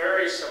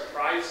very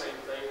surprising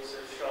things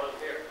is shown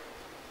here.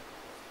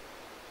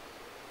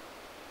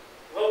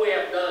 What we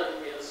have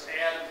done is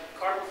add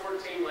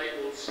carbon-14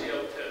 labeled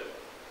CO2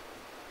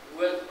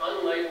 with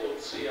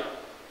unlabeled CO.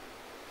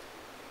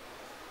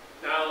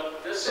 Now,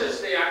 this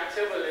is the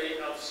activity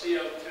of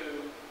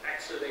CO2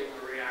 exiting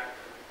the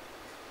reactor.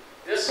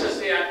 This is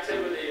the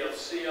activity of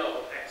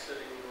CO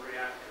exiting the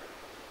reactor.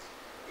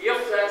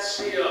 If that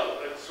CO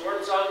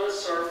absorbs on the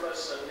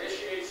surface,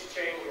 initiates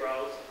chain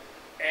growth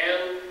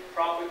and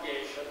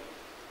propagation,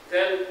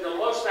 then the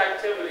most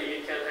activity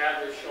you can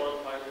have is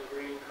shown by the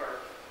green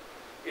curve.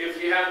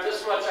 If you have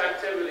this much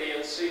activity in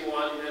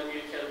C1, then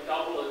you can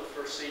double it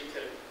for C2.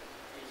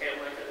 You can't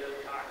make it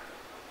any higher.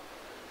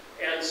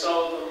 And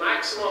so the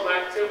maximum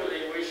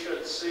activity we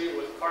should see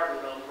with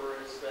carbon number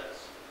is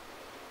this.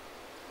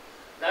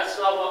 That's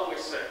not what we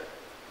see.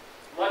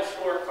 Much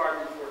more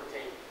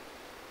carbon-14.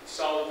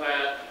 So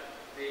that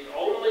the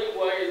only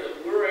way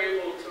that we're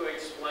able to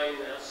explain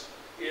this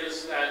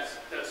is that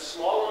the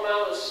small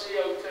amount of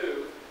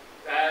CO2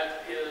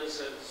 that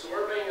is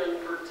absorbing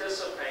and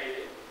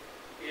participating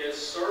is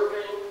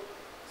serving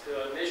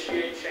to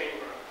initiate chain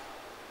growth.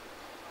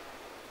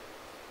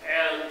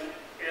 And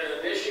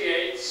it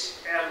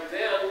initiates, and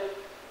then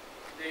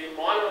the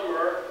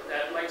monomer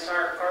that makes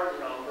our carbon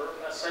number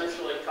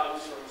essentially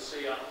comes from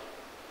CO.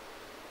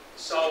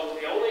 So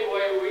the only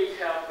way we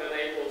have been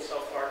able so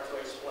far to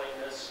explain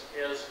this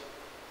is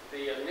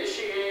the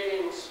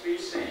initiating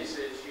species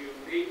is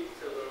unique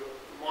to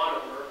the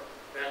monomer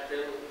that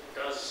then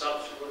does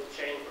subsequent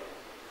chain growth.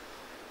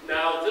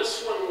 Now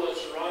this one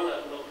was run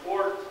at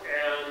LaPorte,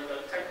 and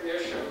the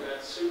technician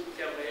at Sud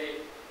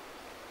Chemie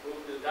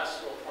moved the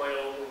decimal point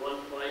over one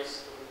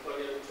place and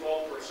put in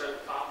 12%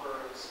 copper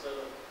instead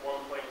of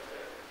 1.2.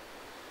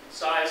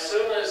 So as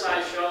soon as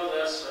I show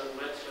this and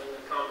mention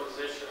the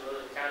composition of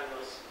the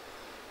catalyst,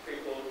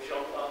 people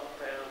jump up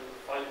and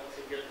fight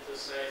to get to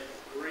say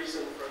the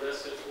reason for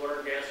this is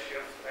water gas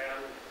shift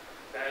and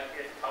that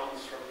it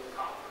comes from the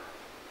copper.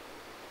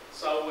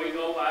 So we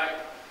go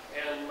back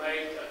and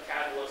make a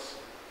catalyst,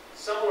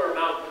 similar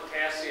amount of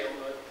potassium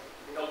but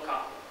no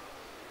copper.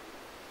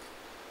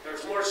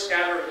 There's more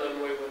scatter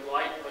than we would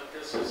like, but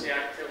this is the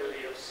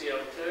activity of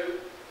CO2,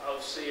 of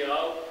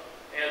CO,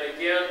 and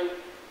again,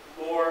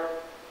 more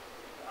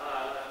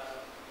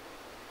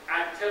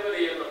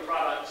activity in the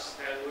products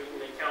than we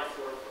can account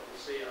for from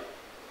CO.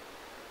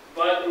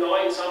 But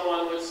knowing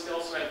someone would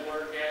still say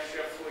water gas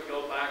shift, we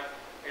go back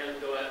and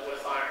do it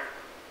with iron.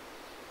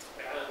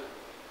 And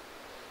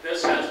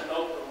this has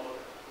no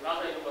promoter,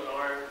 nothing but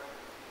iron,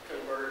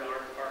 converted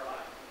iron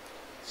carbide.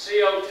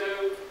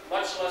 CO2,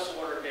 much less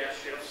water gas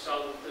shift,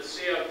 so the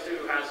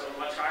CO2 has a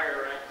much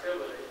higher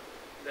activity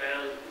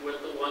than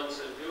with the ones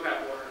that do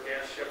have water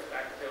gas shift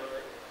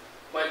activity,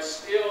 but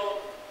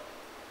still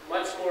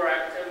much more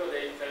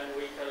activity than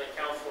we can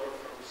account for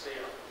from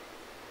CO.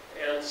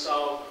 And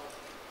so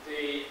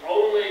the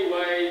only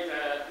way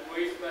that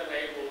we've been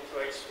able to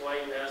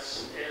explain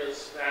this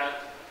is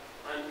that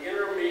an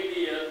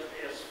intermediate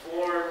is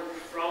formed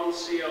from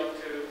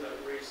CO2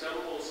 that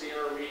resembles the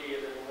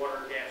intermediate in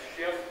water gas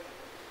shift,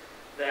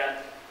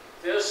 that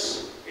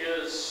this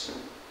is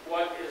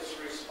what is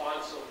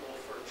responsible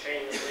for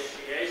chain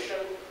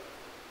initiation.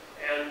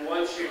 And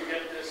once you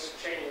get this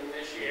chain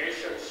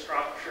initiation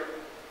structure,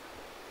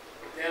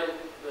 then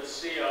the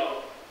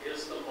CO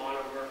is the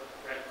monomer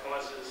that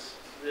causes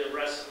the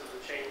rest of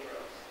the chain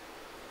growth.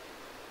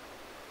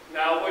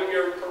 Now, when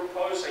you're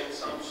proposing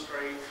some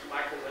strange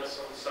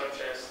mechanism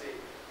such as the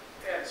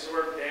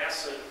adsorbed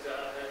acid,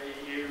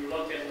 you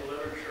look in the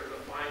literature to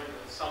find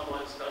that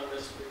someone's done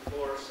this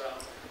before, so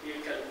you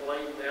can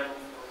blame them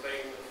for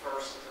being the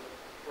first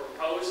to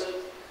propose it.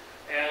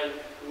 And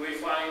we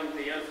find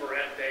the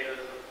infrared data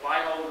that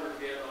Weiholder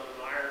did on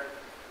iron.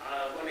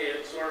 When he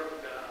absorbed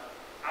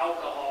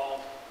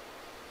alcohol,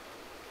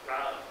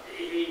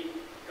 he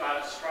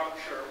got a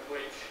structure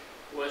which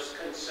was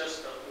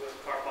consistent with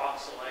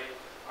carboxylate.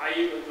 I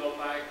even go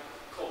back,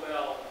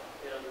 Cobell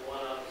in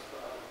one of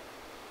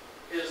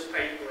his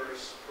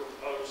papers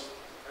proposed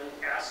an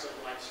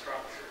acid-like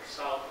structure.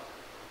 So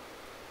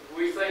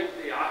we think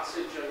the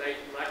oxygenate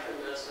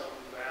mechanism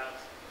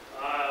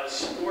that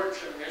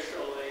Storch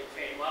initially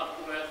came up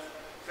with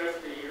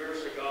 50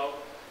 years ago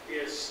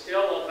is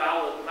still a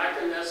valid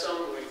mechanism.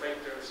 We think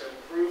there's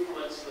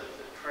improvements that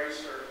the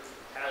tracer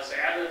has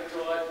added to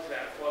it,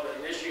 that what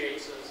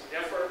initiates is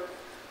different.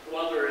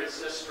 Whether it's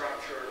this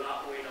structure or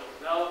not, we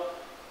don't know.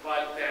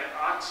 But that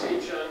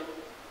oxygen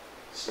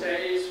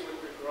stays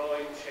with the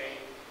growing chain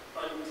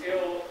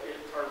until it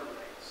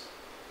terminates.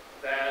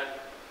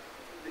 That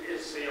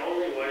is the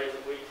only way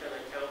that we can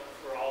account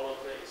for all of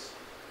these.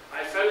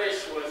 I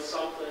finish with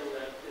something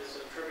that is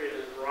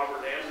attributed to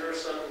Robert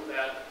Anderson,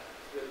 that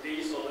the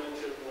diesel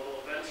engine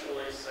will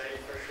eventually say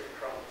Fischer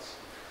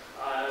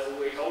Tropsch.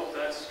 We hope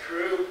that's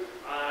true.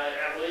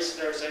 At least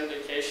there's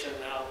indication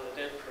now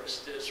that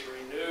interest is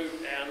renewed,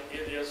 and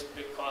it is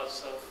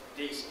because of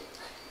diesel.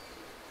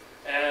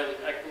 And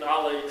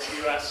acknowledge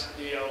US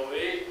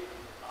DOE.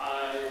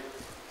 I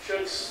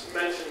should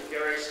mention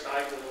Gary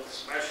Steigel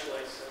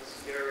especially,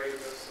 since Gary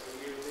was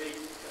a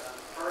unique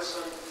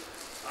person.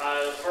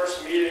 The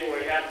first meeting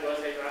we had with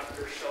him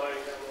after showing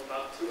him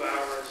about 2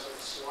 hours of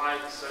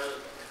slides,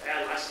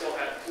 and I still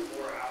had 2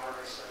 more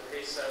hours, and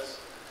he says,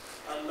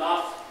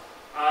 enough.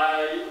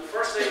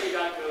 First thing he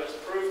got to do is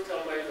prove to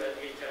me that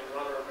he can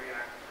run a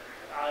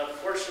reactor.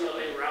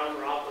 Fortunately, round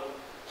robin,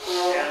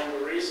 and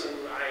the reason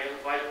I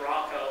invite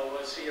Rocco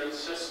was he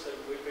insisted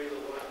we be the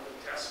one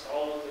to test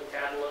all of the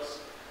catalysts.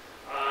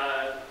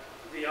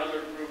 The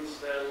other groups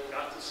then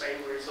got the same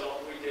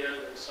result we did,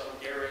 so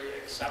Gary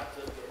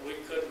accepted that we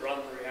could run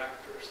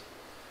reactors.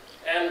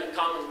 And the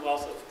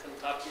Commonwealth of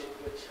Kentucky,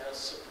 which has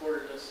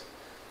supported this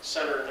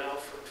center now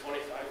for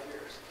 25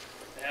 years.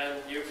 And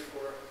you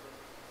for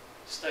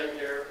staying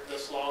here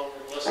this long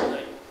and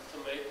listening to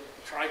me,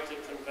 try to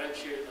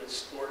convince you that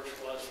Storch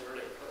was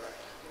really correct.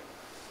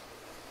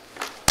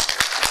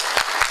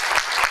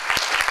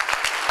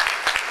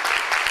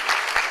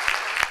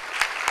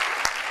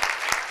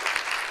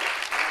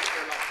 Thank you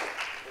very much.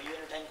 Will you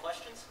entertain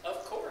questions?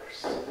 Of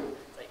course.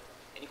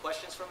 Any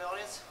questions from the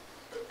audience?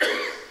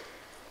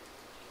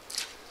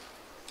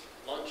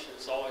 Lunch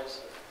is always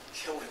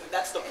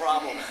That's the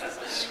problem.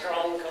 a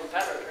strong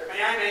competitor.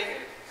 May I make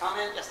a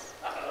comment? Yes.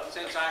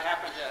 Since I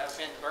happen to have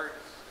been Burt's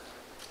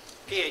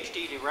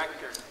PhD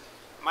director,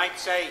 might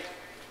say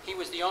he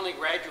was the only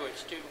graduate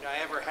student I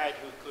ever had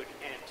who could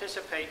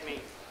anticipate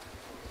me.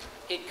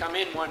 He'd come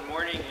in one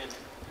morning and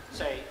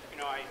say, you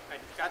know, I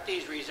got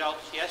these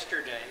results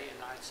yesterday,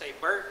 and I'd say,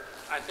 Burt,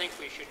 I think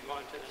we should go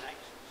on to the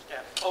next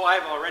step. Oh,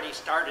 I've already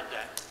started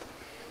that.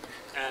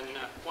 And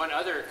one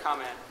other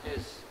comment,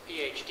 his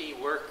PhD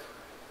work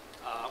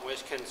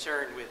was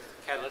concerned with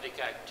catalytic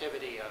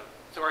activity of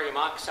thorium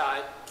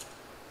oxide,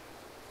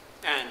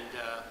 and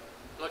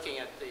looking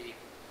at the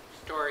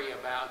story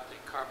about the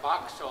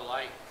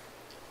carboxyl-like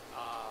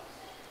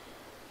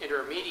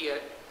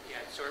intermediate, the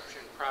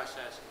adsorption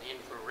process in the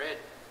infrared,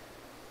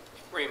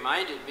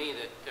 reminded me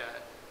that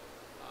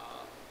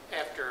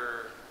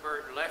after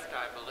Burt left,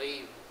 I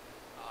believe,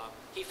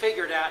 he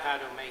figured out how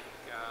to make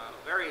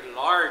very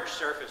large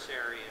surface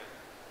area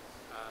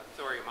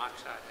thorium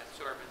oxide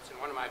adsorbents. And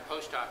one of my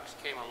postdocs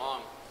came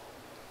along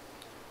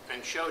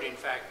and showed, in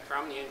fact,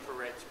 from the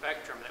infrared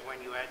spectrum that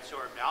when you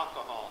adsorbed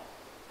alcohol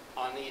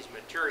on these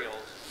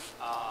materials,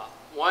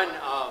 one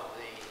of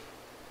the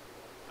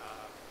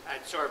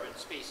adsorbent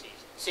species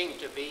seemed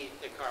to be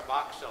the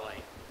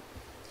carboxylate.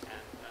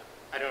 And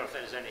I don't know if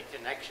there's any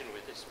connection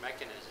with this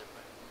mechanism,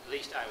 but at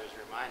least I was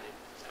reminded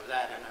of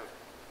that and of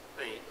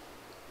the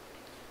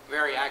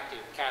very active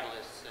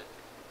catalysts that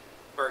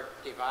Burt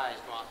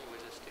devised while he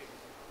was a student.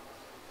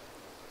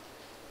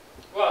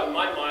 Well, in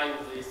my mind,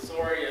 the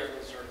thorium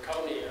and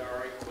zirconia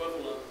are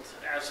equivalent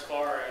as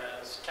far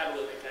as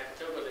catalytic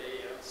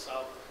activity, and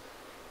so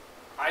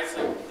I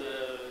think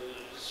the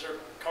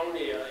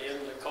zirconia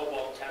in the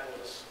cobalt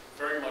catalyst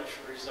very much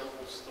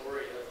resembles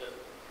thorium that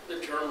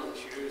the Germans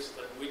used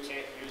that we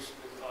can't use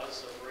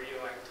because of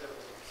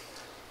radioactivity.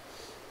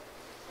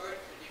 Burt,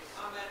 could you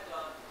comment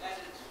on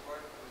Bennett's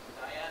work with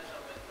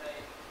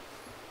diazomethane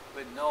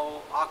with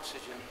no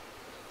oxygen?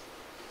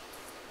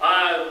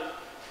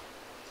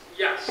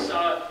 Yes,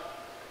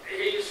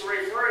 he's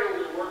referring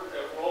to the work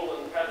that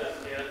Roland Pettit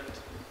did,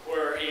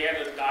 where he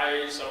added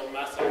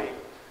diazomethane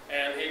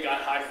and he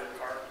got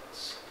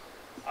hydrocarbons.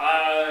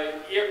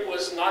 It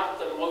was not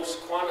the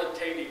most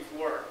quantitative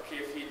work.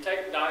 If you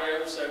take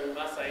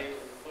diazomethane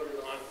and put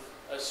it on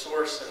a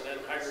source and then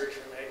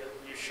hydrogenate it,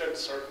 you should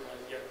certainly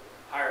get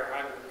higher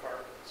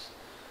hydrocarbons.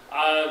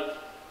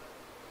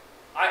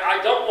 I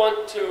don't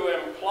want to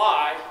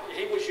imply,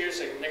 he was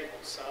using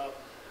nickel, so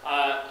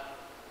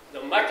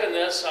the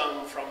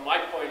mechanism from my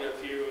point of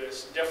view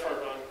is different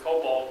on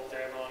cobalt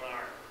than on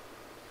iron.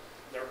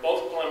 They're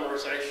both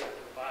polymerization,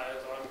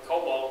 but on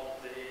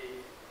cobalt the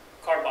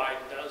carbide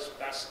does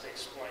best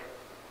explain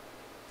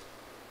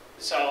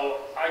it.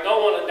 So I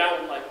don't want to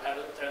downplay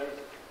Pettit,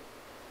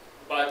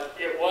 but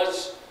it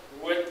was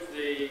with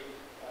the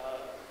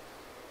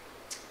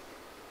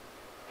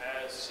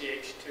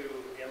CH2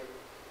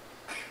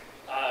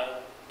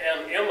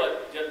 and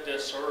Emmett did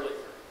this earlier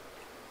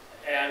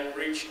and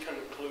reached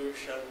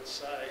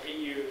conclusions. He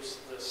used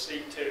the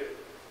C2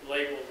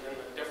 labeled in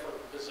the different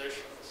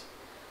positions.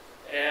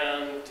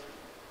 And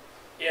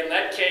in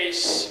that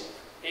case,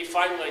 he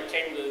finally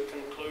came to the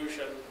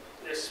conclusion,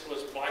 this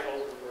was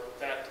Bleiholder work,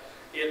 that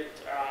it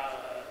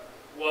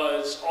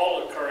was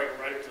all occurring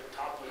right at the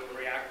top of the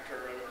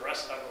reactor, and the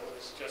rest of it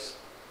was just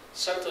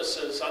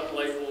synthesis,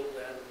 unlabeled,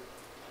 and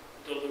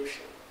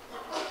dilution.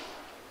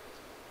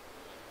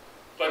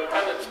 But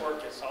Pettit's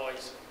work is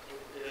always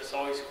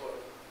quoted.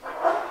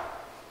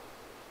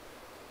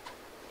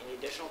 Any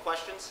additional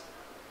questions?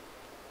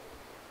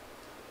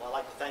 Well, I'd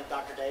like to thank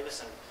Dr.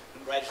 Davis and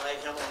congratulate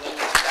him on winning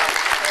the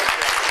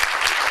 2012.